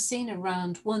late Holocene,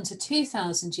 around 1,000 to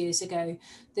 2,000 years ago,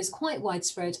 there's quite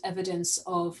widespread evidence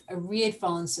of a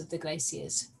re-advance of the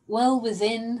glaciers, well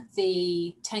within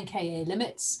the 10 Ka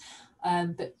limits,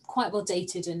 but quite well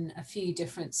dated in a few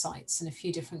different sites and a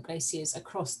few different glaciers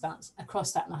across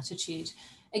that latitude.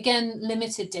 Again,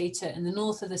 limited data in the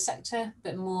north of the sector,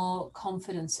 but more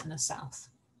confidence in the south.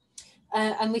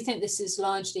 And we think this is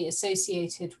largely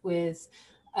associated with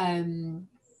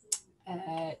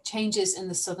changes in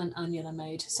the Southern Annular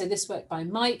Mode. So this work by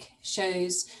Mike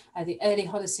shows the early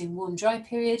Holocene warm dry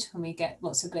period when we get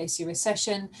lots of glacier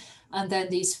recession, and then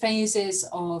these phases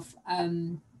of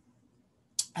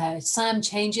SAM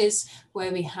changes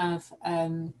where we have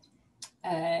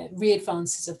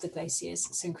re-advances of the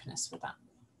glaciers synchronous with that.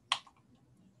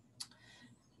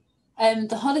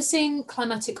 The Holocene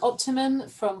climatic optimum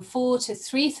from 4,000 to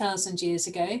 3,000 years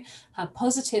ago had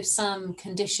positive SAM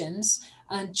conditions,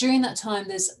 and during that time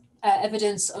there's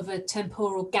evidence of a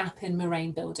temporal gap in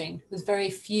moraine building with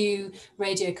very few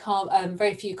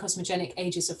cosmogenic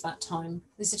ages of that time.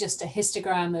 This is just a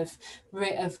histogram of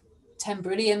 10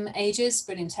 beryllium ages,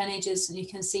 beryllium 10 ages, and you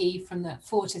can see from that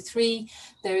 4 to 3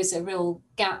 there is a real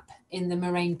gap in the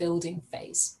moraine building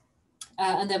phase,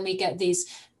 and then we get these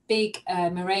big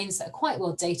moraines that are quite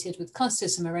well dated with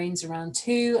clusters of moraines around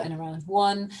 2 and around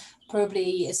 1,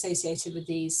 probably associated with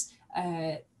these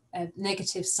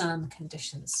negative SAM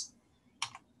conditions.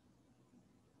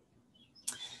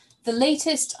 The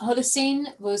latest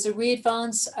Holocene was a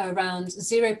re-advance around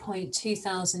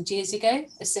 0.2000 years ago,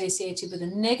 associated with a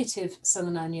negative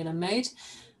Southern Annular Mode.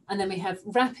 And then we have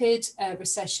rapid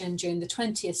recession during the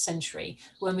 20th century,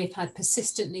 when we've had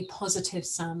persistently positive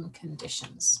SAM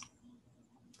conditions.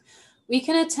 We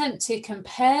can attempt to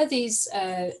compare these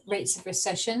rates of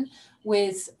recession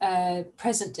with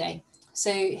present day.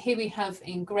 So here we have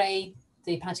in grey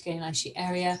the Patagonian Ice Sheet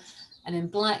area, and in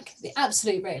black the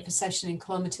absolute rate of recession in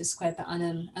kilometres squared per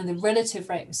annum and the relative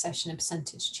rate of recession in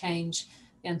percentage change,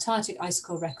 the Antarctic ice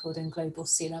core record and global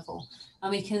sea level.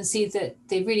 And we can see that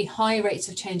the really high rates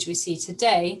of change we see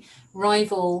today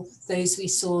rival those we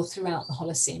saw throughout the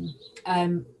Holocene.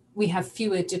 We have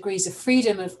fewer degrees of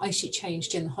freedom of ice sheet change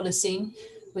during the Holocene.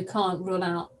 We can't rule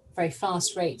out very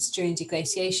fast rates during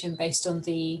deglaciation based on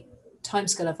the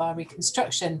timescale of our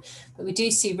reconstruction, but we do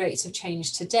see rates of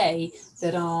change today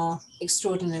that are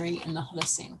extraordinary in the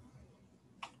Holocene,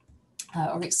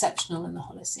 or exceptional in the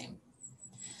Holocene.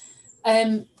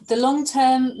 The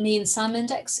long-term mean SAM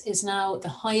index is now the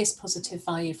highest positive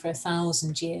value for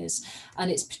 1,000 years,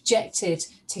 and it's projected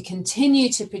to continue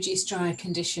to produce drier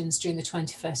conditions during the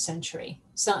 21st century.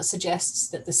 So that suggests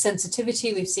that the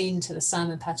sensitivity we've seen to the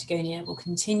SAM in Patagonia will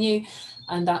continue,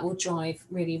 and that will drive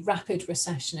really rapid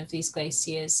recession of these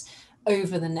glaciers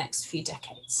over the next few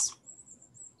decades.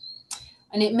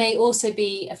 And it may also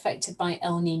be affected by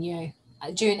El Nino.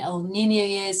 During El Nino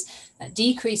years, that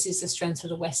decreases the strength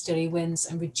of the westerly winds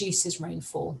and reduces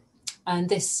rainfall. And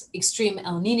this extreme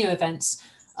El Nino events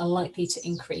are likely to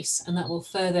increase, and that will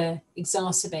further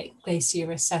exacerbate glacier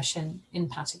recession in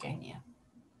Patagonia.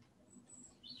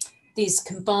 These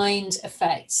combined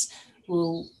effects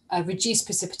will reduce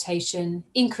precipitation,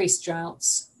 increase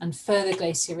droughts, and further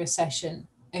glacier recession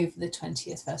over the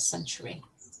 21st century.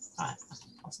 Right,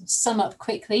 I'll sum up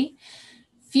quickly.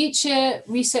 Future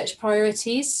research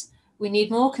priorities: we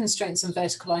need more constraints on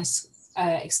vertical ice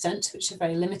extent, which are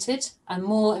very limited, and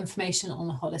more information on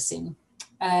the Holocene.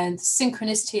 And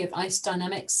synchronicity of ice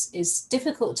dynamics is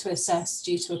difficult to assess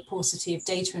due to a paucity of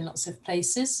data in lots of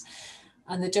places,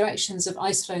 and the directions of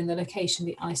ice flow and the location of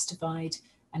the ice divide.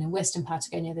 And in Western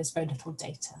Patagonia, there's very little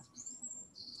data.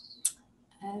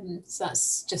 So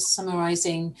that's just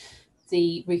summarizing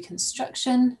the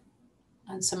reconstruction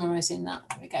and summarizing that.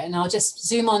 There we go. And I'll just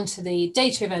zoom on to the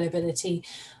data availability.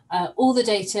 All the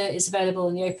data is available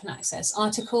in the open access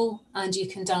article, and you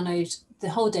can download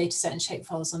the whole data set and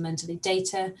shapefiles on Mendeley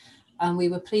data. And we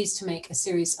were pleased to make a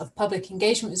series of public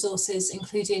engagement resources,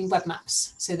 including web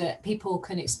maps, so that people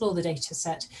can explore the data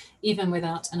set even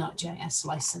without an ArcGIS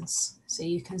license. So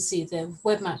you can see the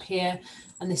web map here,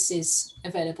 and this is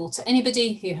available to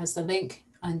anybody who has the link,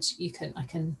 and I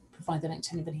can provide the link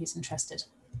to anybody who's interested.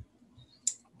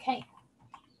 Okay,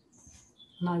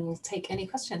 and I will take any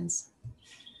questions.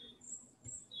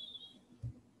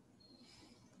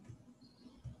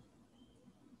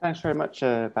 Thanks very much,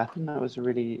 Bethan. That was a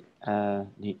really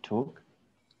neat talk.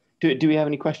 Do we have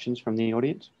any questions from the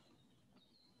audience?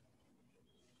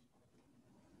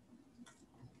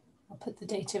 I'll put the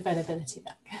data availability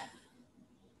back.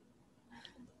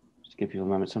 Just give people a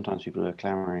moment. Sometimes people are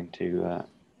clamoring to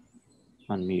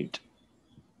unmute.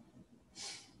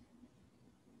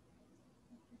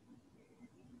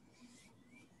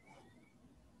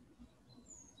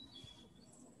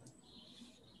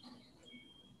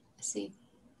 see.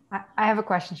 I have a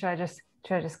question. Should I just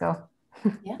go?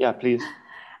 Yeah, please.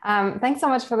 Thanks so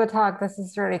much for the talk. This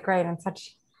is really great and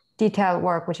such detailed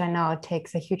work, which I know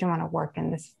takes a huge amount of work,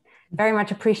 and this very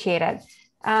much appreciated.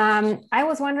 I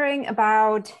was wondering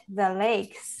about the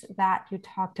lakes that you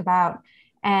talked about,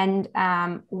 and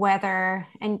whether,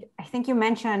 and I think you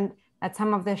mentioned that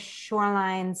some of the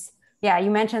shorelines,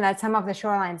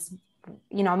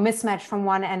 you know, mismatch from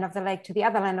one end of the lake to the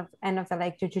other end of the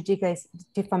lake due to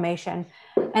deformation.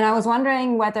 And I was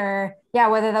wondering whether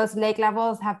those lake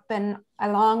levels have been,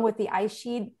 along with the ice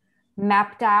sheet,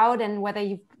 mapped out, and whether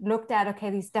you've looked at, okay,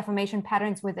 these deformation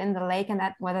patterns within the lake, and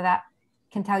that whether that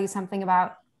can tell you something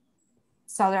about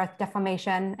solid earth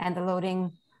deformation and the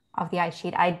loading of the ice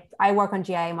sheet. I work on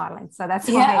GIA modeling, so that's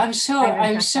why. Yeah, I'm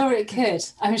sure it could.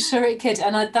 I'm sure it could,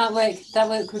 and that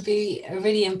work would be a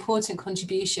really important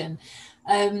contribution.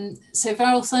 So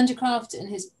Varel Thundercraft,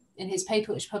 in his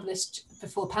paper, which published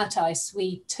before PATICE,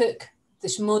 we took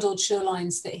the modelled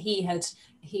shorelines that he had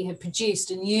produced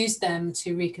and used them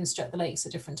to reconstruct the lakes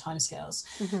at different timescales.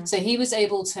 Mm-hmm. So he was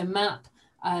able to map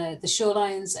the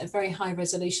shorelines at very high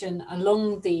resolution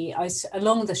along the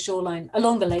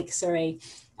lake,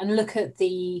 and look at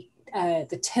the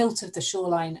tilt of the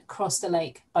shoreline across the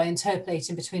lake by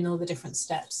interpolating between all the different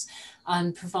steps,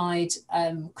 and provide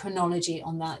chronology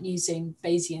on that using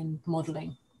Bayesian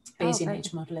modeling,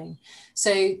 Bayesian modeling.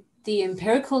 So the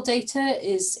empirical data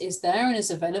is there and is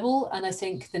available, and I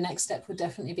think the next step would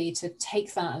definitely be to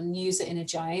take that and use it in a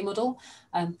GIA model,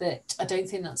 but I don't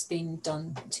think that's been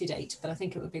done to date, but I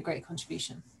think it would be a great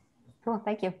contribution. Cool,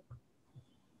 thank you.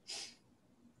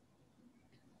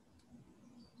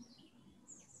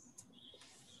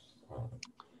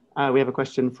 We have a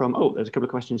question from, there's a couple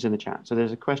of questions in the chat. So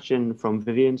there's a question from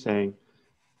Vivian saying,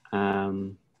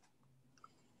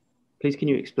 please can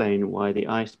you explain why the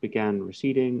ice began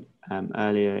receding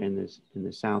earlier in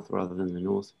the south rather than the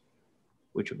north,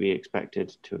 which would be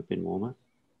expected to have been warmer?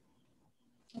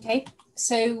 Okay,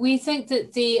 so we think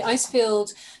that the ice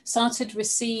field started to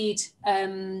recede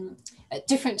at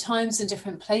different times in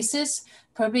different places,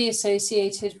 probably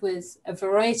associated with a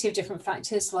variety of different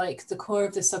factors, like the core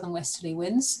of the southern westerly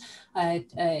winds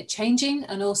changing,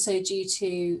 and also due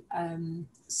to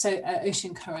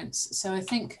ocean currents. So I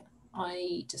think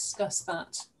I discussed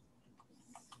that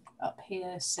up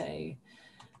here. So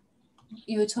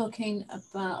you were talking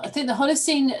about, I think the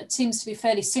Holocene seems to be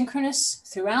fairly synchronous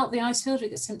throughout the ice field. We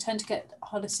tend to get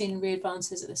Holocene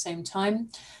readvances at the same time.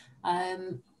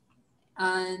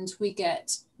 And we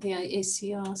get the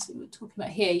ACRs that we were talking about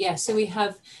here. Yeah, so we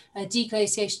have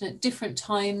deglaciation at different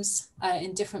times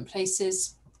in different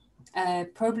places,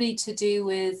 probably to do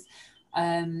with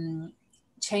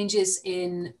changes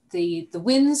in the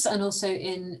winds, and also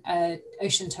in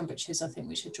ocean temperatures, I think,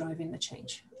 which are driving the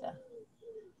change there.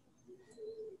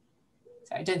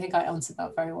 So I don't think I answered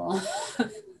that very well.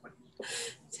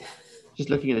 Just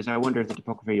looking at this, I wonder if the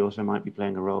topography also might be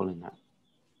playing a role in that.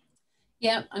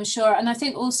 Yeah, I'm sure. And I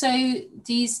think also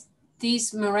these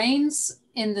moraines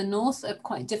in the north are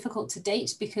quite difficult to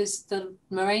date, because the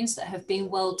moraines that have been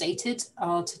well dated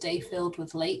are today filled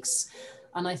with lakes.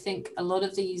 And I think a lot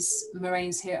of these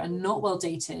moraines here are not well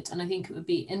dated. And I think it would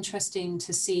be interesting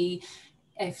to see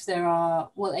if there are,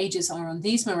 what ages are on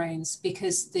these moraines,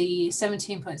 because the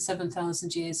 17.7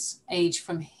 thousand years age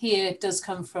from here does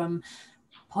come from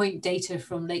point data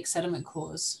from lake sediment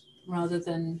cores, rather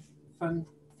than from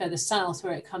further south,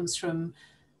 where it comes from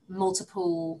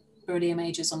multiple beryllium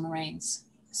ages on moraines.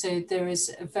 So there is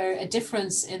a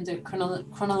difference in the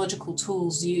chronological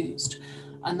tools used,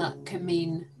 and that can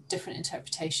mean different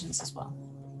interpretations as well.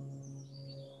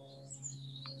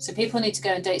 So people need to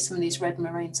go and date some of these red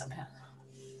moraines up here.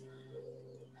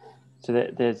 So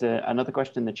there's another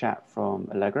question in the chat from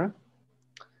Allegra.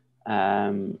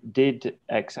 Did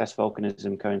excess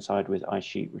volcanism coincide with ice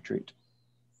sheet retreat?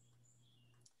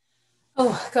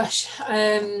 Oh gosh,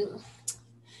 there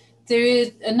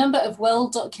are a number of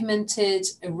well-documented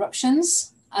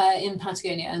eruptions in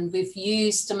Patagonia, and we've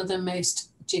used some of the most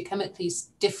geochemically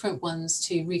different ones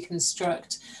to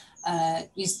reconstruct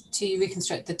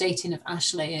the dating of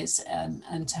ash layers,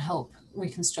 and to help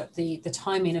reconstruct the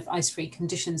timing of ice-free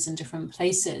conditions in different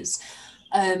places.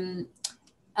 And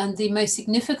the most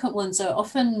significant ones are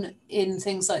often in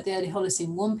things like the early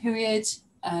Holocene warm period,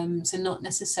 so not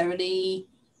necessarily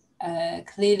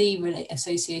clearly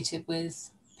associated with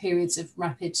periods of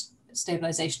rapid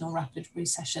stabilization or rapid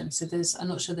recession. So I'm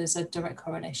not sure there's a direct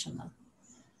correlation there.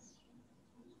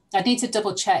 I need to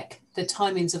double check the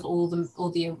timings of all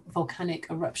the volcanic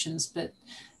eruptions, but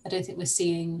I don't think we're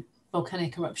seeing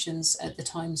volcanic eruptions at the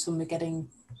times when we're getting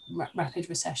rapid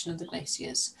recession of the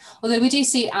glaciers. Although we do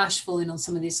see ash falling on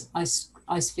some of these ice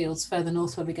fields further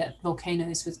north where we get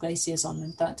volcanoes with glaciers on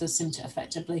them, that does seem to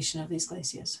affect ablation of these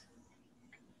glaciers.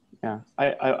 Yeah,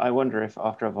 I wonder if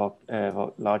after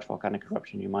a large volcanic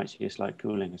eruption, you might see a slight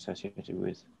cooling associated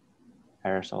with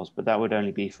aerosols, but that would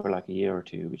only be for like a year or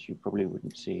two, which you probably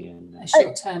wouldn't see in a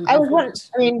short term. I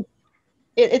mean,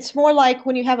 it's more like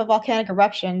when you have a volcanic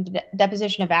eruption,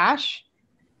 deposition of ash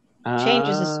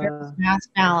changes the surface mass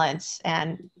balance,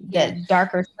 and the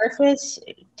darker surface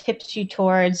tips you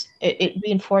towards, it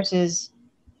reinforces.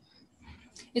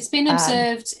 It's been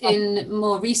observed in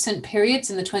more recent periods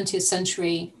in the 20th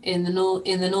century in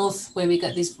the north where we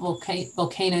get these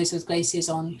volcanoes with glaciers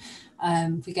on.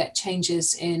 We get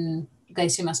changes in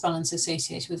glacier mass balance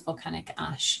associated with volcanic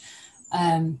ash.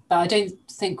 But I don't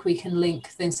think we can link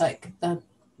things like the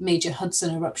major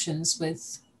Hudson eruptions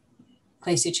with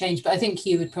glacier change. But I think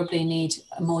you would probably need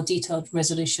a more detailed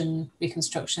resolution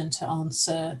reconstruction to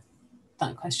answer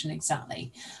that question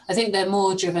exactly. I think they're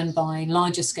more driven by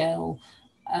larger scale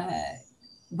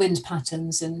wind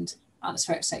patterns and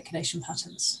atmospheric circulation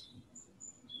patterns.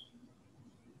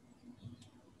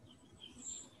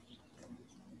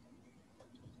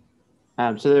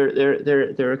 So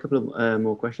there are a couple of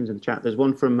more questions in the chat. There's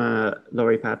one from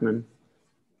Laurie Padman.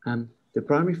 The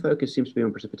primary focus seems to be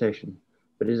on precipitation,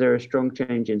 but is there a strong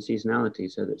change in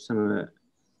seasonality so that summer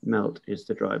melt is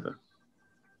the driver?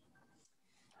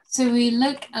 So we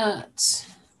look at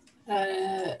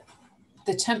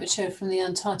the temperature from the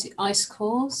Antarctic ice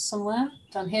cores somewhere.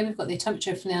 Down here we've got the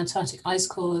temperature from the Antarctic ice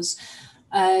cores.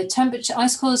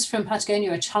 Ice cores from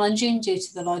Patagonia are challenging due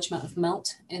to the large amount of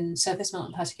melt in surface melt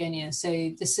in Patagonia. So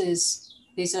these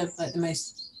are like the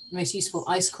most useful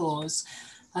ice cores.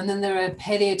 And then there are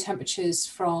paleo temperatures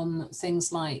from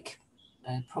things like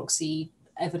proxy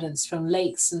evidence from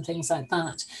lakes and things like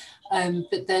that.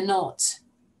 But they're not,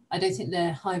 I don't think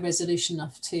they're high resolution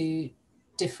enough to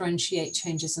differentiate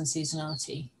changes in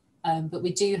seasonality. But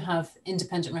we do have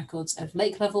independent records of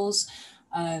lake levels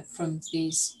from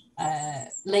these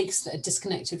lakes that are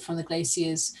disconnected from the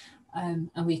glaciers, and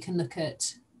we can look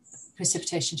at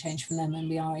precipitation change from them, and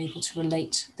we are able to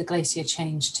relate the glacier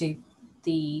change to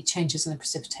the changes in the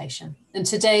precipitation. And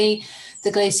today,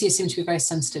 the glaciers seem to be very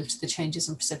sensitive to the changes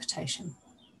in precipitation.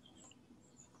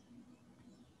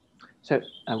 So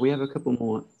we have a couple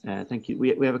more, thank you.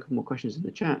 We have a couple more questions in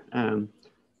the chat.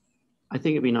 I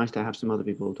think it'd be nice to have some other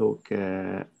people talk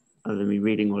other than me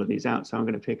reading all of these out. So I'm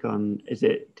going to pick on, is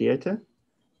it Dieta?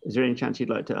 Is there any chance you'd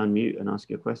like to unmute and ask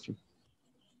your question?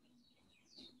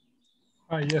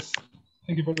 Hi, yes.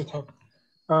 Thank you for the talk.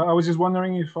 I was just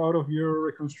wondering if out of your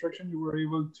reconstruction, you were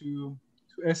able to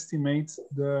estimate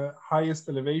the highest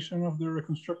elevation of the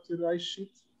reconstructed ice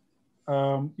sheet.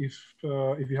 If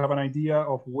you have an idea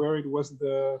of where it was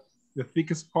the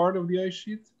thickest part of the ice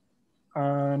sheet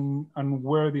and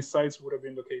where the sites would have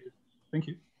been located. Thank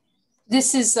you.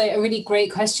 This is like a really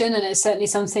great question, and it's certainly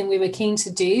something we were keen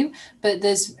to do, but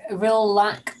there's a real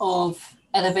lack of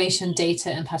elevation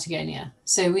data in Patagonia.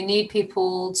 So we need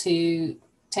people to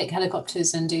take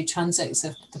helicopters and do transects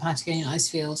of the Patagonian ice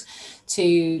field,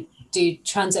 to do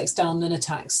transects down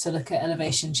Nunataks to look at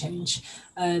elevation change.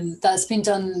 That's been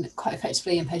done quite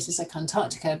effectively in places like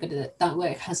Antarctica, but that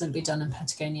work hasn't been done in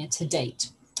Patagonia to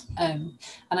date. And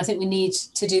I think we need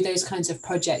to do those kinds of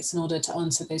projects in order to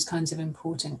answer those kinds of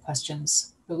important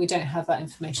questions, but we don't have that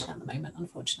information at the moment,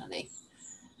 unfortunately.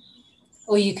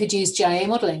 Or you could use GIA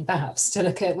modeling perhaps to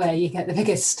look at where you get the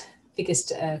biggest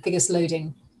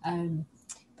loading,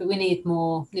 but we need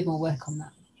more work on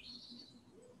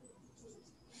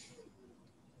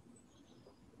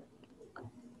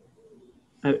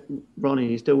that. Ronnie,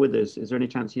 are you still with us? Is there any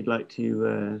chance you'd like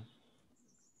to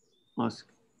ask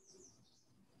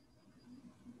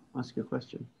your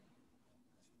question?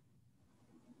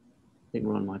 I think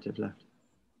Ron might have left.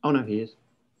 Oh no, he is.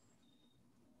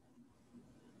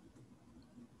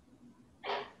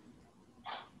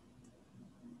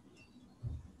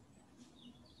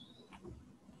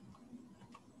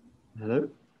 Hello?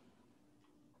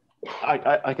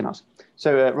 I can ask.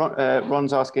 So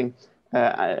Ron's asking,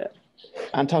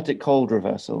 Antarctic cold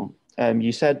reversal.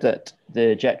 You said that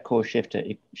the jet core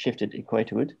shifted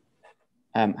equatorward.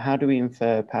 How do we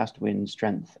infer past wind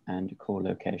strength and core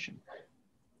location?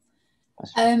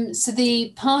 So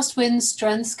the past wind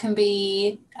strengths can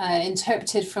be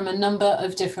interpreted from a number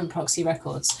of different proxy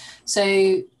records.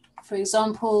 So for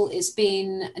example, it's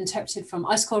been interpreted from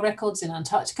ice core records in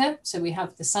Antarctica. So we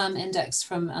have the SAM index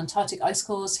from Antarctic ice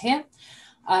cores here.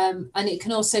 And it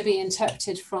can also be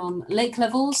interpreted from lake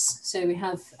levels. So we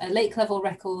have a lake level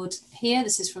record here.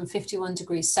 This is from 51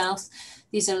 degrees south.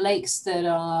 These are lakes that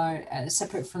are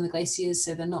separate from the glaciers,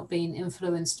 so they're not being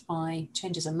influenced by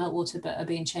changes in meltwater, but are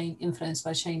being influenced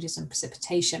by changes in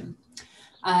precipitation.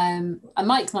 And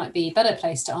Mike might be better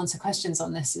placed to answer questions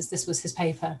on this, as this was his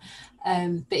paper.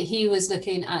 But he was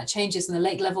looking at changes in the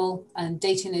lake level and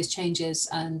dating those changes,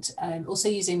 and also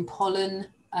using pollen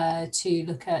to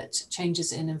look at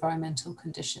changes in environmental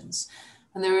conditions.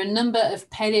 And there are a number of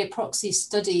paleoproxy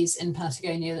studies in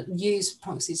Patagonia that use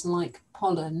proxies like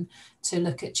pollen to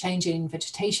look at changing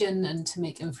vegetation and to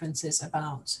make inferences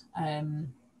about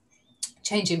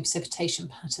changing precipitation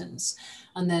patterns.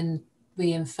 And then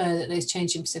we infer that those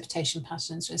changing precipitation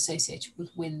patterns are associated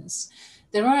with winds.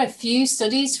 There are a few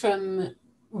studies from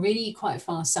really quite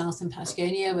far south in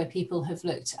Patagonia where people have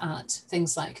looked at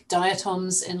things like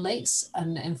diatoms in lakes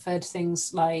and inferred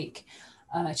things like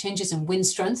changes in wind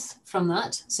strength from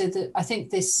that. So that I think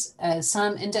this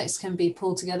SAM index can be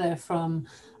pulled together from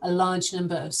a large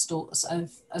number of stores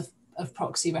of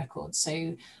proxy records.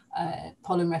 So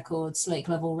pollen records, lake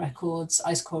level records,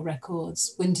 ice core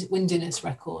records, windiness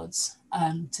records,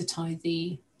 to tie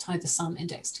the SAM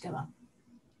index together.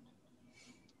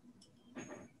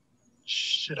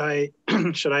 Should I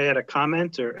add a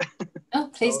comment, or? Oh,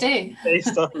 please do.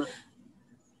 Based on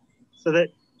so that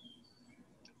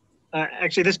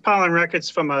actually this pollen record's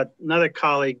from another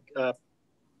colleague,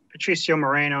 Patricio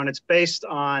Moreno, and it's based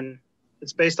on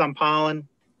pollen,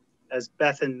 as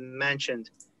Bethan mentioned,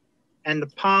 and the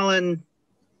pollen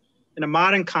in a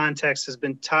modern context has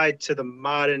been tied to the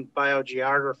modern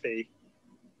biogeography,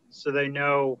 so they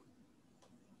know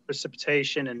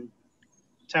precipitation and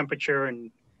temperature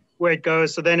and where it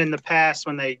goes. So then in the past,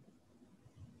 when they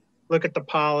look at the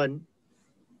pollen,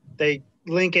 they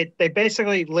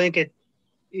basically link it.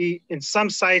 In some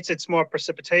sites, it's more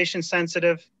precipitation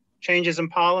sensitive changes in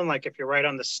pollen, like if you're right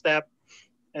on the steppe,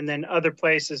 and then other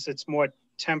places it's more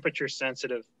temperature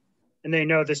sensitive. And they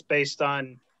know this based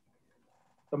on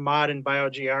the modern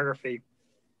biogeography.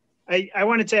 I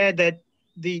wanted to add that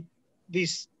the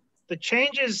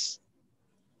changes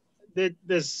that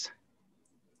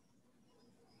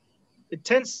it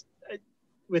tends,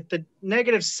 with the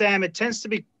negative SAM, it tends to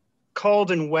be cold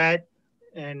and wet,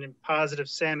 and in positive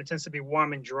SAM, it tends to be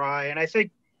warm and dry. And I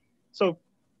think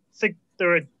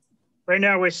right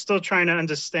now we're still trying to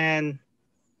understand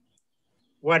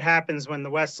what happens when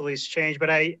the westerlies change. But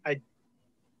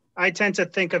I tend to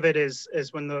think of it as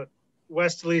when the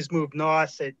westerlies move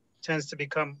north, it tends to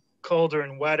become colder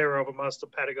and wetter over most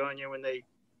of Patagonia. When they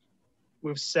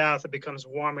move south, it becomes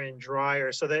warmer and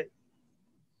drier. So that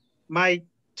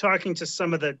talking to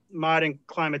some of the modern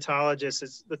climatologists,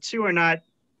 is the two are not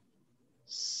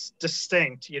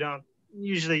distinct. You don't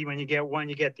usually, when you get one,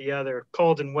 you get the other,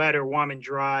 cold and wet or warm and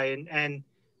dry. And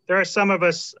there are some of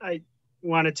us, I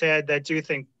wanted to add, that do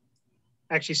think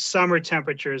actually summer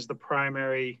temperature is the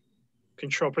primary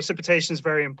control. Precipitation is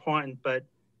very important, but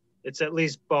it's at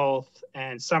least both,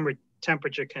 and summer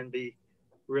temperature can be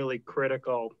really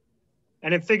critical.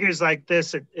 And in figures like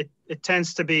this, it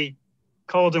tends to be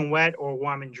cold and wet or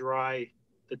warm and dry.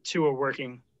 The two are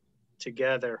working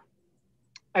together.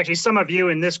 Actually, some of you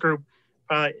in this group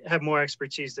probably have more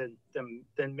expertise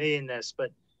than me in this,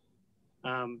 but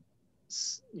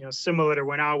similar to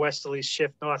when our westerlies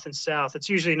shift north and south, it's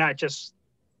usually not just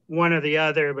one or the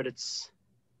other, but it's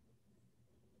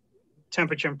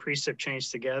temperature and precip change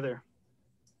together.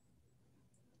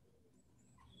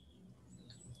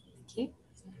 Thank you.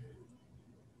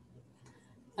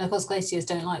 And of course, glaciers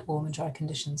don't like warm and dry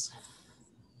conditions.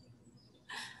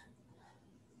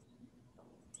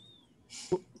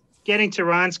 Getting to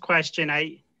Ron's question,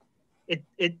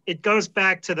 it goes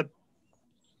back to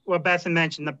what Bethan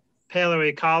mentioned, the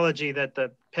paleoecology that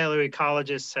the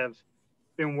paleoecologists have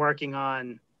been working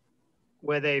on,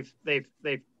 where they've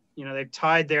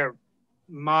tied their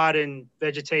modern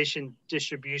vegetation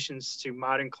distributions to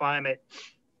modern climate,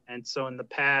 and so in the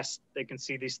past they can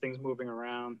see these things moving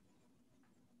around.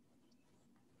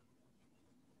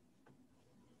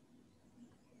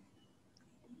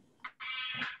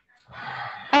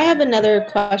 I have another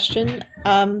question.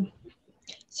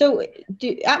 So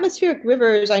do atmospheric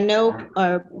rivers, I know,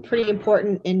 are pretty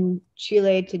important in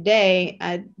Chile today.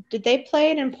 Did they play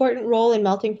an important role in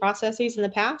melting processes in the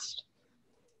past?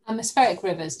 Atmospheric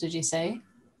rivers, did you say?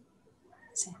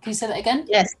 Can you say that again?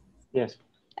 Yes. Yes.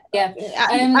 Yeah.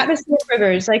 Atmospheric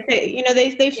rivers, like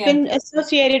they've Yeah. been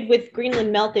associated with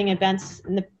Greenland melting events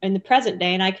in the present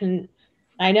day, and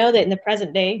I know that in the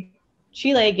present day,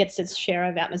 Chile gets its share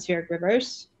of atmospheric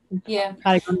rivers. Yeah.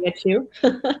 Patagonia too.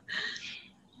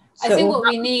 I think what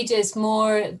we need is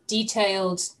more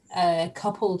detailed,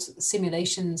 coupled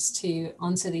simulations to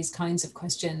answer these kinds of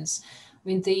questions. I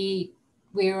mean,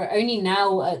 we're only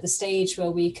now at the stage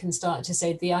where we can start to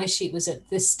say the ice sheet was at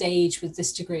this stage with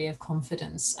this degree of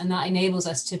confidence, and that enables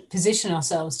us to position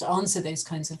ourselves to answer those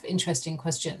kinds of interesting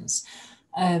questions.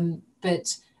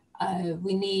 But I think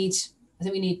we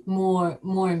need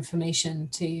more information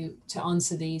to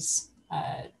answer these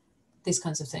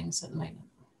kinds of things at the moment.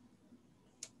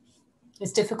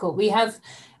 It's difficult. We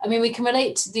can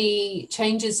relate the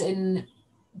changes in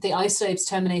the ice lobes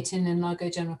terminating in Lago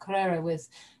General Carrera with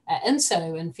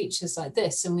ENSO and features like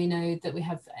this. And we know that we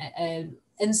have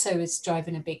ENSO is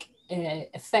driving a big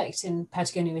effect in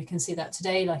Patagonia. We can see that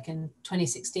today, like in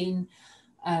 2016,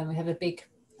 we have a big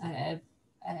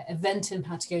event in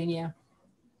Patagonia.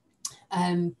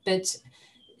 But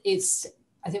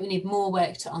I think we need more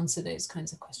work to answer those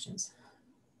kinds of questions.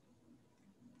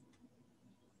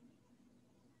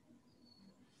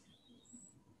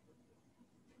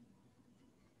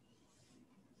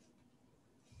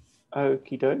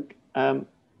 Okie doke.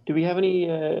 Do we have any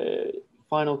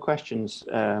final questions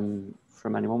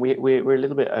from anyone? We're a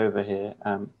little bit over here,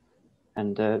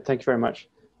 and thank you very much,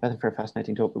 Bethan, for a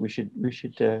fascinating talk. But we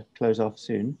should close off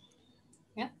soon.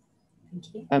 Yeah,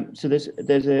 thank you. So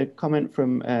there's a comment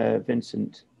from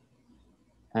Vincent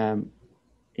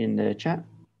in the chat.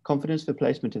 Confidence for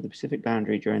placement of the Pacific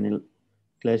boundary during the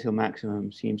glacial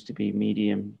maximum seems to be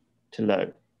medium to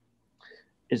low.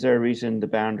 Is there a reason the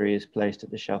boundary is placed at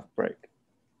the shelf break?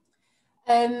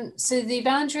 So the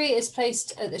boundary is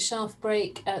placed at the shelf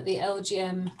break at the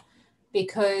LGM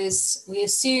because we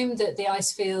assume that the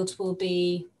ice field will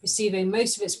be receiving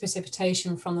most of its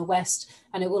precipitation from the west,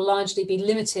 and it will largely be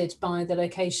limited by the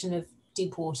location of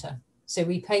deep water. So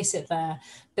we place it there,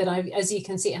 but as you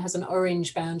can see, it has an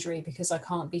orange boundary because I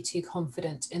can't be too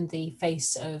confident in the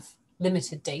face of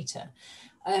limited data.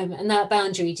 And that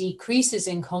boundary decreases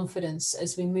in confidence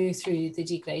as we move through the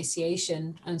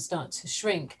deglaciation and start to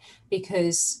shrink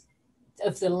because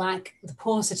of the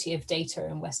paucity of data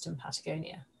in Western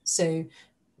Patagonia. So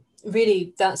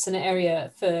really that's an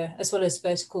area for, as well as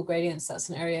vertical gradients, that's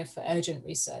an area for urgent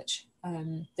research.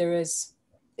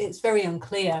 It's very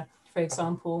unclear, for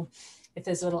example, if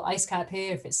there's a little ice cap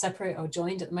here, if it's separate or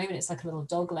joined. At the moment, it's like a little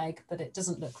dog leg, but it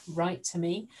doesn't look right to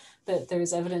me. But there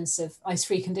is evidence of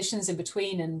ice-free conditions in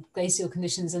between and glacial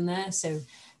conditions in there. So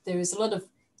there is a lot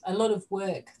of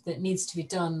work that needs to be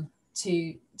done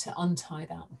to untie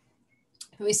that.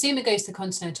 But we assume it goes to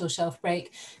continental shelf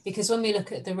break because when we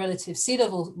look at the relative sea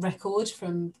level record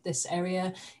from this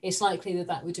area, it's likely that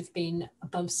that would have been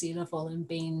above sea level and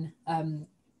been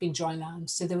dry land.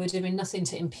 So there would have been nothing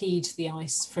to impede the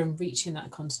ice from reaching that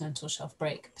continental shelf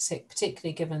break,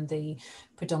 particularly given the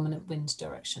predominant wind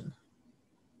direction.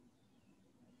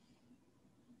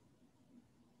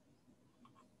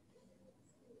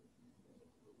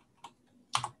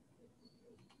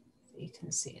 So you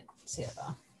can see it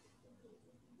there.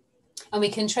 And we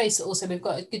can trace it also, we've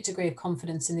got a good degree of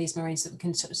confidence in these moraines that we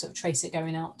can sort of trace it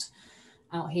going out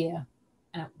here,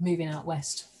 moving out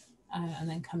west, and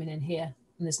then coming in here.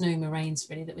 And there's no moraines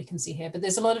really that we can see here, but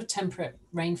there's a lot of temperate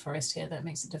rainforest here that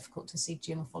makes it difficult to see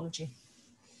geomorphology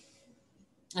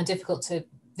and difficult to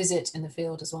visit in the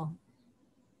field as well.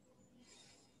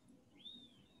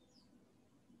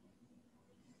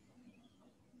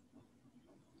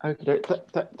 Okay,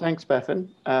 thanks, Bethan.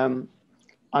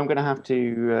 I'm going to have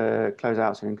to close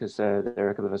out soon because there are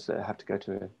a couple of us that have to go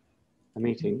to a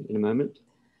meeting in a moment.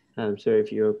 So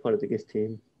if you're part of the GIST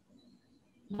team,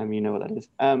 you know what that is.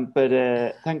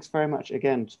 But thanks very much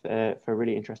again for a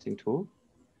really interesting talk.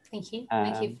 Thank you.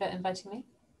 Thank you for inviting me.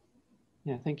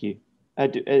 Yeah, thank you. Are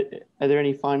there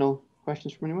any final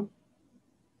questions from anyone?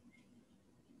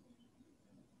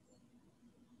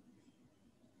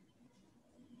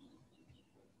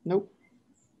 Nope.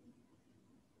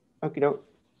 Okay, doke.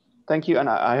 Thank you, and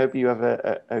I hope you have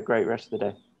a great rest of the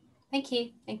day. Thank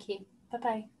you. Thank you.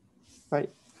 Bye-bye. Bye.